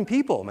 7 fucking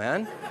people,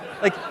 man.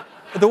 Like,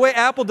 the way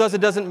Apple does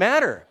it doesn't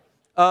matter.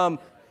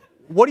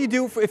 What do you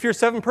do if you're a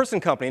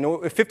 7-person company?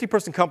 A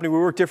 50-person company, we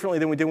work differently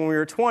than we did when we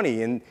were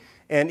 20. And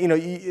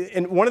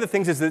one of the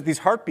things is that these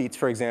heartbeats,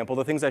 for example,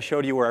 the things I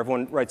showed you where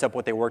everyone writes up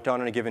what they worked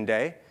on a given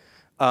day,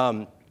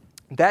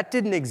 that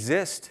didn't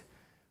exist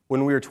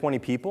when we were 20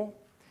 people,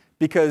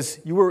 because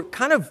you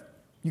kind of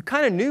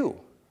knew.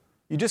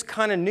 You just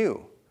kind of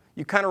knew.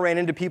 You kind of ran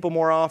into people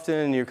more often,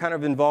 and you're kind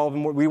of involved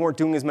in more. We weren't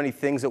doing as many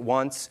things at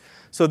once.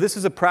 So this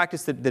is a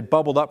practice that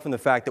bubbled up from the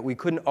fact that we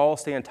couldn't all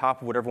stay on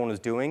top of what everyone was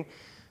doing.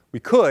 We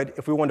could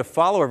if we wanted to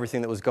follow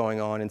everything that was going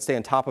on and stay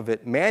on top of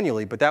it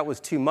manually, but that was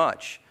too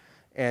much.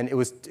 And it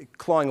was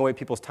clawing away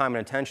people's time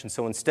and attention.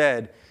 So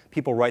instead,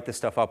 people write this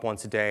stuff up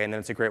once a day, and then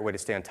it's a great way to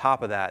stay on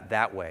top of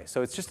that way.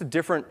 So it's just a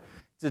different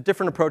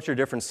approach to a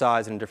different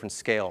size and a different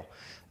scale.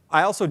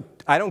 I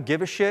don't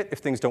give a shit if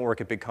things don't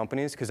work at big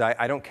companies, because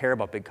I don't care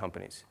about big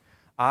companies.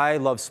 I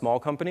love small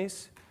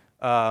companies.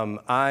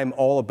 I'm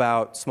all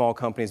about small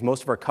companies.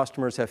 Most of our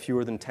customers have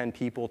fewer than 10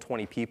 people,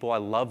 20 people. I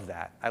love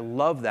that. I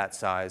love that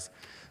size.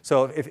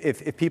 So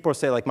if people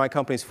say, like, my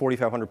company's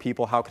 4,500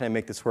 people, how can I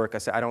make this work? I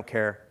say, I don't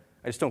care.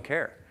 I just don't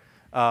care.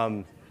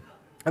 I'm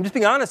just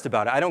being honest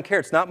about it. I don't care.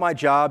 It's not my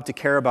job to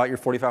care about your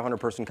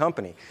 4,500-person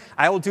company.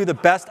 I will do the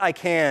best I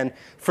can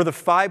for the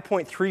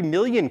 5.3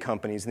 million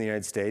companies in the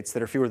United States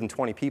that are fewer than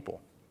 20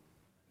 people.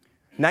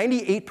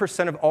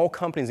 98% of all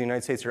companies in the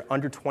United States are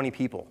under 20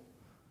 people.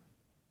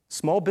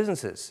 Small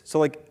businesses.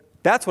 So,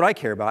 that's what I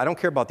care about. I don't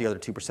care about the other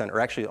 2%, or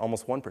actually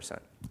almost 1%.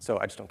 So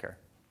I just don't care.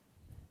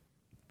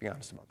 Be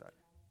honest about that.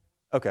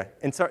 OK.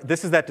 And sorry,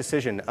 this is that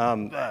decision.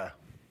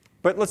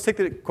 But let's take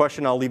the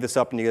question. I'll leave this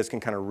up, and you guys can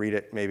kind of read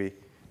it, maybe.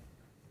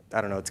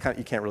 I don't know. It's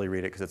you can't really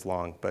read it because it's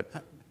long. But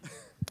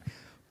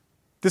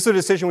this is a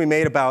decision we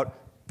made about,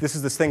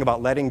 this thing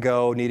about letting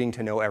go, needing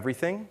to know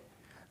everything.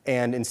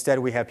 And instead,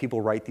 we have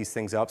people write these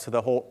things up. So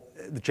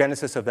the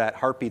genesis of that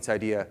Heartbeats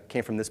idea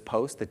came from this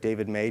post that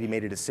David made. He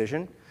made a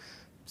decision.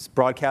 It's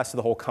broadcast to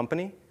the whole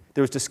company.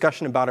 There was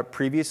discussion about it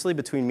previously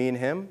between me and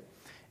him.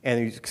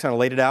 And he kind of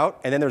laid it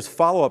out. And then there's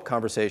follow-up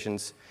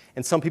conversations.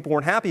 And some people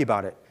weren't happy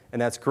about it.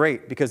 And that's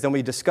great, because then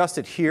we discussed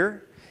it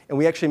here. And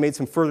we actually made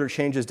some further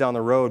changes down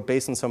the road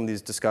based on some of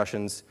these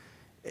discussions.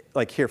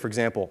 Like here, for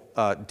example,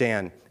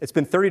 Dan. It's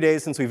been 30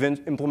 days since we've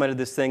implemented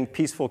this thing.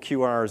 Peaceful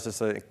QR is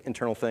just an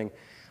internal thing.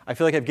 I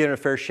feel like I've given it a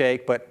fair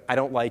shake, but I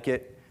don't like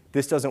it.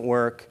 This doesn't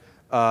work.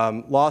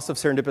 Loss of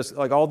serendipitous,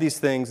 like all these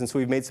things. And so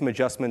we've made some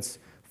adjustments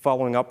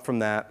following up from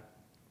that.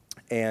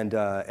 And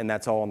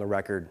that's all on the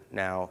record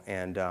now.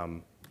 And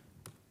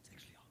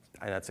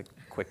that's a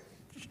quick,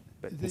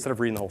 but instead of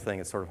reading the whole thing,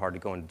 it's sort of hard to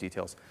go into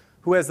details.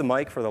 Who has the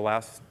mic for the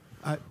last?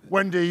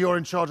 Wendy, you're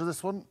in charge of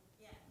this one?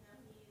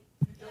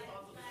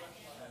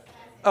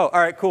 Oh, all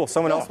right, cool.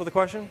 Someone else with a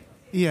question?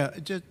 Yeah,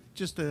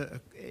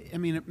 I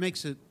mean, it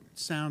makes it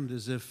sound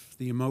as if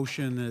the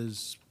emotion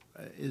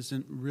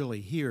isn't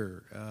really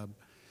here.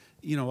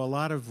 A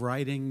lot of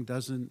writing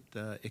doesn't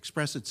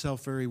express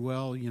itself very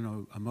well.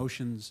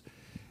 Emotions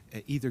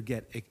either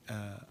get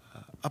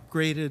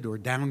upgraded or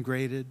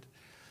downgraded.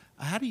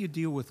 How do you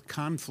deal with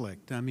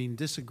conflict? I mean,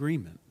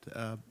 disagreement.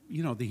 The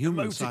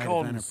human side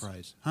of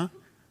enterprise, huh?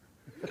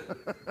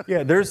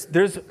 Yeah, there's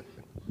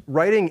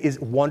writing is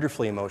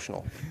wonderfully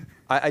emotional.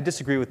 I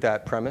disagree with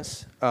that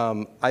premise.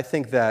 I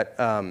think that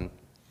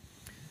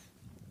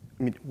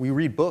we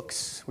read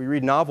books, we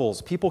read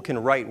novels. People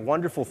can write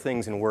wonderful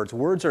things in words.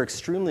 Words are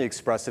extremely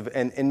expressive,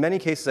 and in many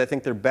cases, I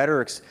think they're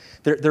better.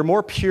 They're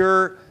more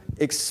pure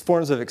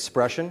forms of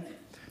expression.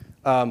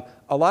 A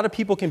lot of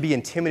people can be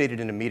intimidated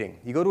in a meeting.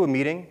 You go to a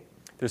meeting,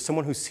 there's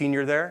someone who's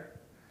senior there,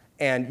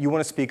 and you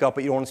want to speak up,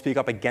 but you don't want to speak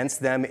up against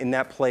them in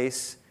that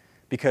place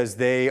because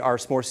they are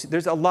more.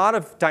 There's a lot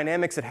of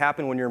dynamics that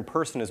happen when you're in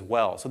person as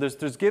well. So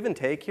there's give and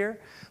take here,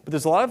 but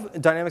there's a lot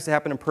of dynamics that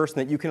happen in person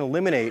that you can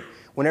eliminate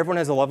when everyone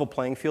has a level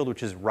playing field,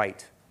 which is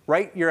write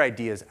your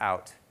ideas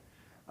out.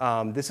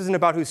 This isn't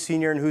about who's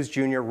senior and who's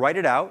junior. Write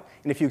it out,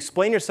 and if you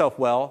explain yourself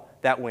well,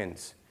 that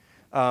wins.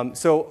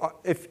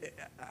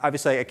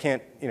 Obviously we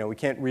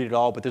can't read it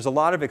all, but there's a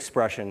lot of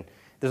expression.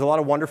 There's a lot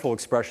of wonderful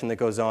expression that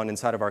goes on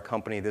inside of our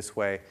company this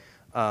way.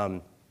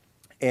 But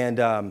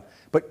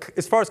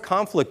as far as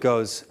conflict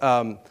goes,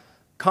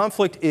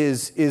 conflict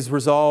is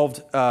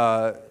resolved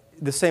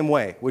the same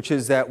way, which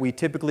is that we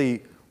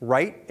typically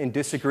write and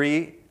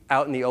disagree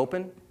out in the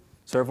open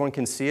so everyone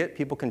can see it,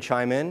 people can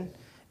chime in,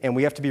 and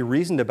we have to be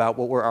reasoned about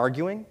what we're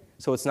arguing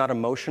so it's not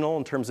emotional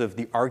in terms of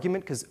the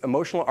argument, because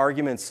emotional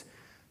arguments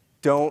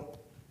don't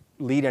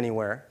lead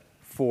anywhere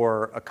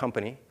for a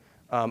company.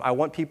 I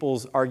want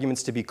people's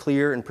arguments to be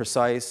clear and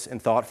precise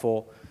and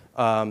thoughtful,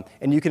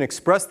 and you can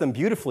express them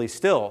beautifully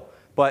still,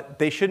 but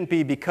they shouldn't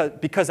be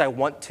because I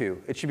want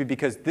to. It should be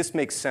because this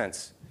makes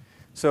sense.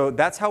 So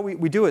that's how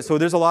we do it. So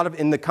there's a lot of,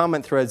 in the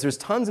comment threads, there's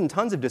tons and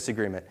tons of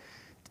disagreement.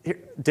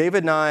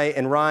 David and I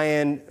and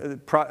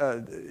Ryan,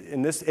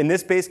 in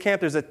this base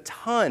camp, there's a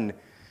ton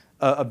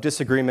of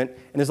disagreement,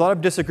 and there's a lot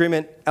of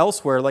disagreement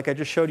elsewhere. Like I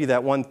just showed you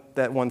that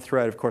one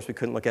thread. Of course, we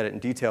couldn't look at it in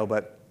detail,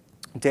 but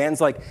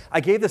Dan's like, I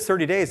gave this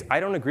 30 days. I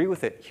don't agree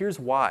with it. Here's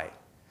why.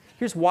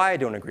 Here's why I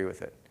don't agree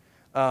with it.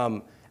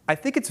 I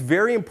think it's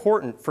very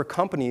important for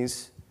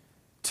companies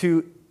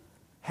to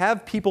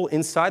have people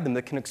inside them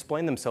that can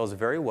explain themselves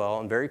very well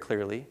and very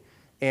clearly.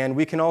 And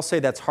we can all say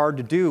that's hard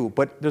to do,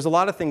 but there's a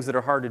lot of things that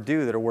are hard to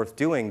do that are worth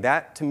doing.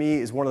 That, to me,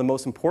 is one of the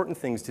most important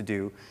things to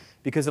do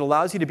because it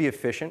allows you to be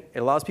efficient. It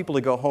allows people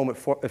to go home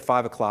at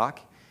 5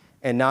 o'clock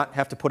and not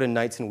have to put in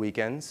nights and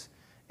weekends.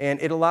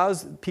 And it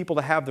allows people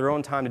to have their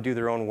own time to do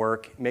their own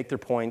work, make their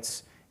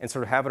points, and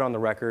sort of have it on the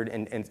record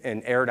and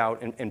air it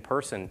out in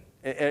person,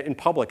 in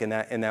public in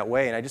that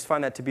way. And I just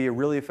find that to be a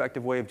really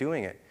effective way of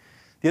doing it.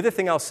 The other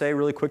thing I'll say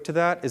really quick to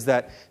that is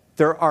that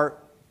there are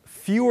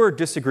fewer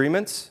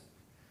disagreements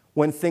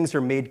when things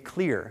are made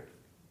clear.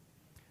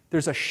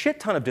 There's a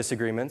shit ton of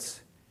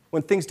disagreements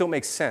when things don't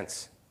make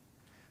sense.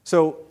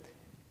 So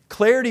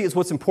clarity is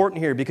what's important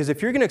here, because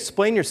if you're going to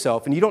explain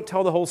yourself and you don't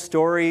tell the whole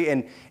story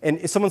and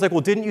someone's like,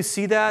 well, didn't you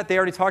see that? They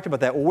already talked about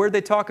that. Well, where did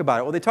they talk about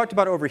it? Well, they talked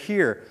about it over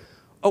here.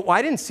 Oh,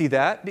 I didn't see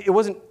that. It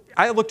wasn't,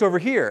 I looked over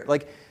here.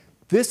 Like,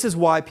 this is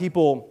why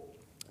people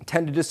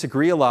tend to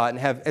disagree a lot and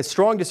have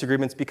strong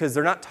disagreements, because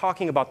they're not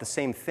talking about the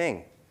same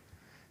thing.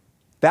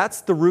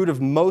 That's the root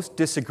of most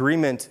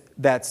disagreement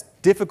that's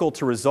difficult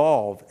to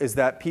resolve, is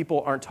that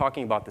people aren't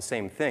talking about the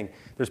same thing.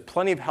 There's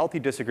plenty of healthy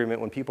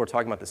disagreement when people are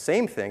talking about the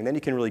same thing. Then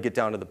you can really get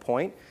down to the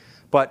point.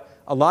 But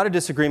a lot of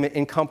disagreement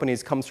in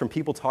companies comes from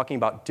people talking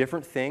about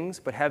different things,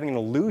 but having an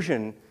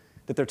illusion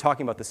that they're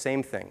talking about the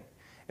same thing.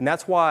 And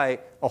that's why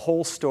a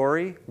whole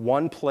story,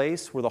 one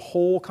place where the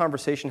whole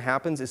conversation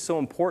happens, is so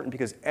important,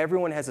 because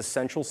everyone has a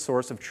central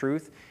source of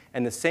truth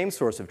and the same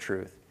source of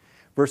truth,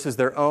 versus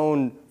their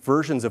own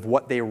versions of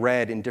what they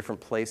read in different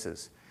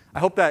places. I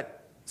hope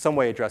that some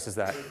way addresses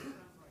that.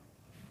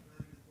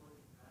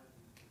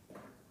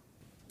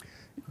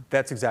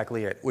 That's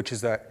exactly it, which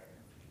is that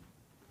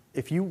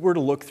if you were to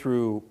look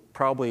through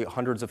probably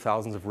hundreds of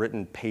thousands of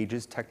written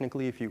pages,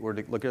 technically, if you were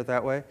to look at it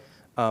that way,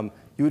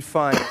 you would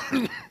find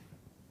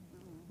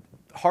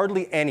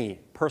hardly any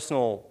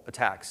personal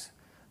attacks.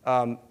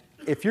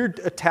 If you're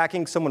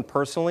attacking someone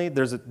personally,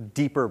 there's a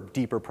deeper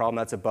problem.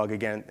 That's a bug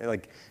again.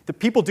 Like, the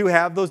people do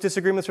have those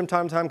disagreements from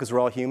time to time because we're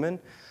all human,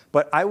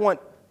 but I want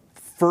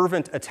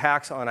fervent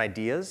attacks on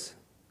ideas,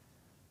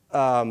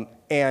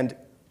 and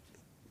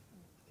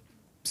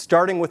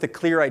starting with a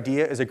clear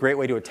idea is a great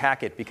way to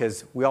attack it,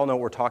 because we all know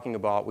what we're talking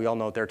about, we all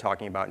know what they're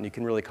talking about, and you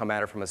can really come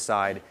at it from a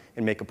side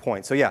and make a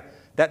point. So yeah,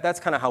 that's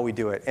kind of how we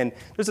do it. And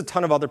there's a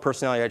ton of other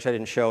personality which I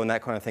didn't show and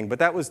that kind of thing, but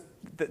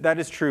that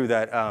is true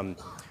that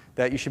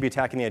that you should be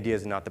attacking the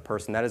ideas and not the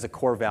person. That is a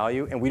core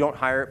value, and we don't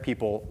hire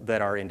people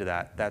that are into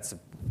that. That's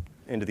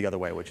into the other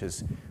way, which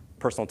is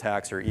personal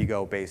attacks or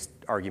ego-based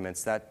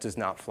arguments. That does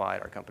not fly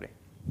at our company.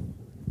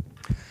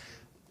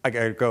 I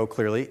gotta go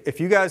clearly. If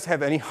you guys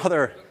have any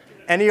other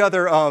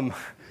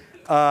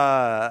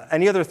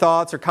Any other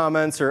thoughts or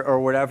comments or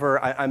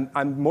whatever?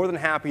 I'm more than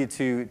happy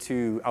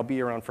to. I'll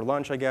be around for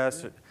lunch, I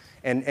guess,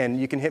 and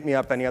you can hit me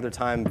up any other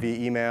time via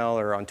email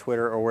or on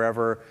Twitter or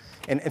wherever.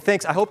 And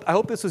thanks. I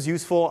hope this was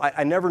useful.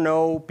 I never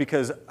know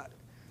because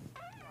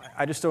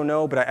I just don't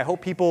know, but I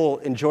hope people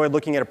enjoy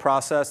looking at a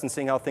process and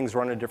seeing how things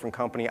run in a different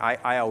company.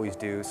 I always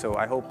do. So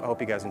I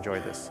hope you guys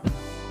enjoyed this.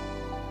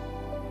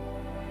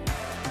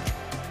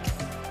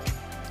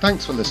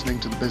 Thanks for listening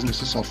to the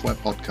Business of Software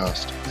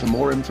podcast. For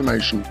more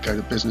information, go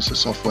to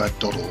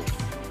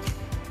businessofsoftware.org.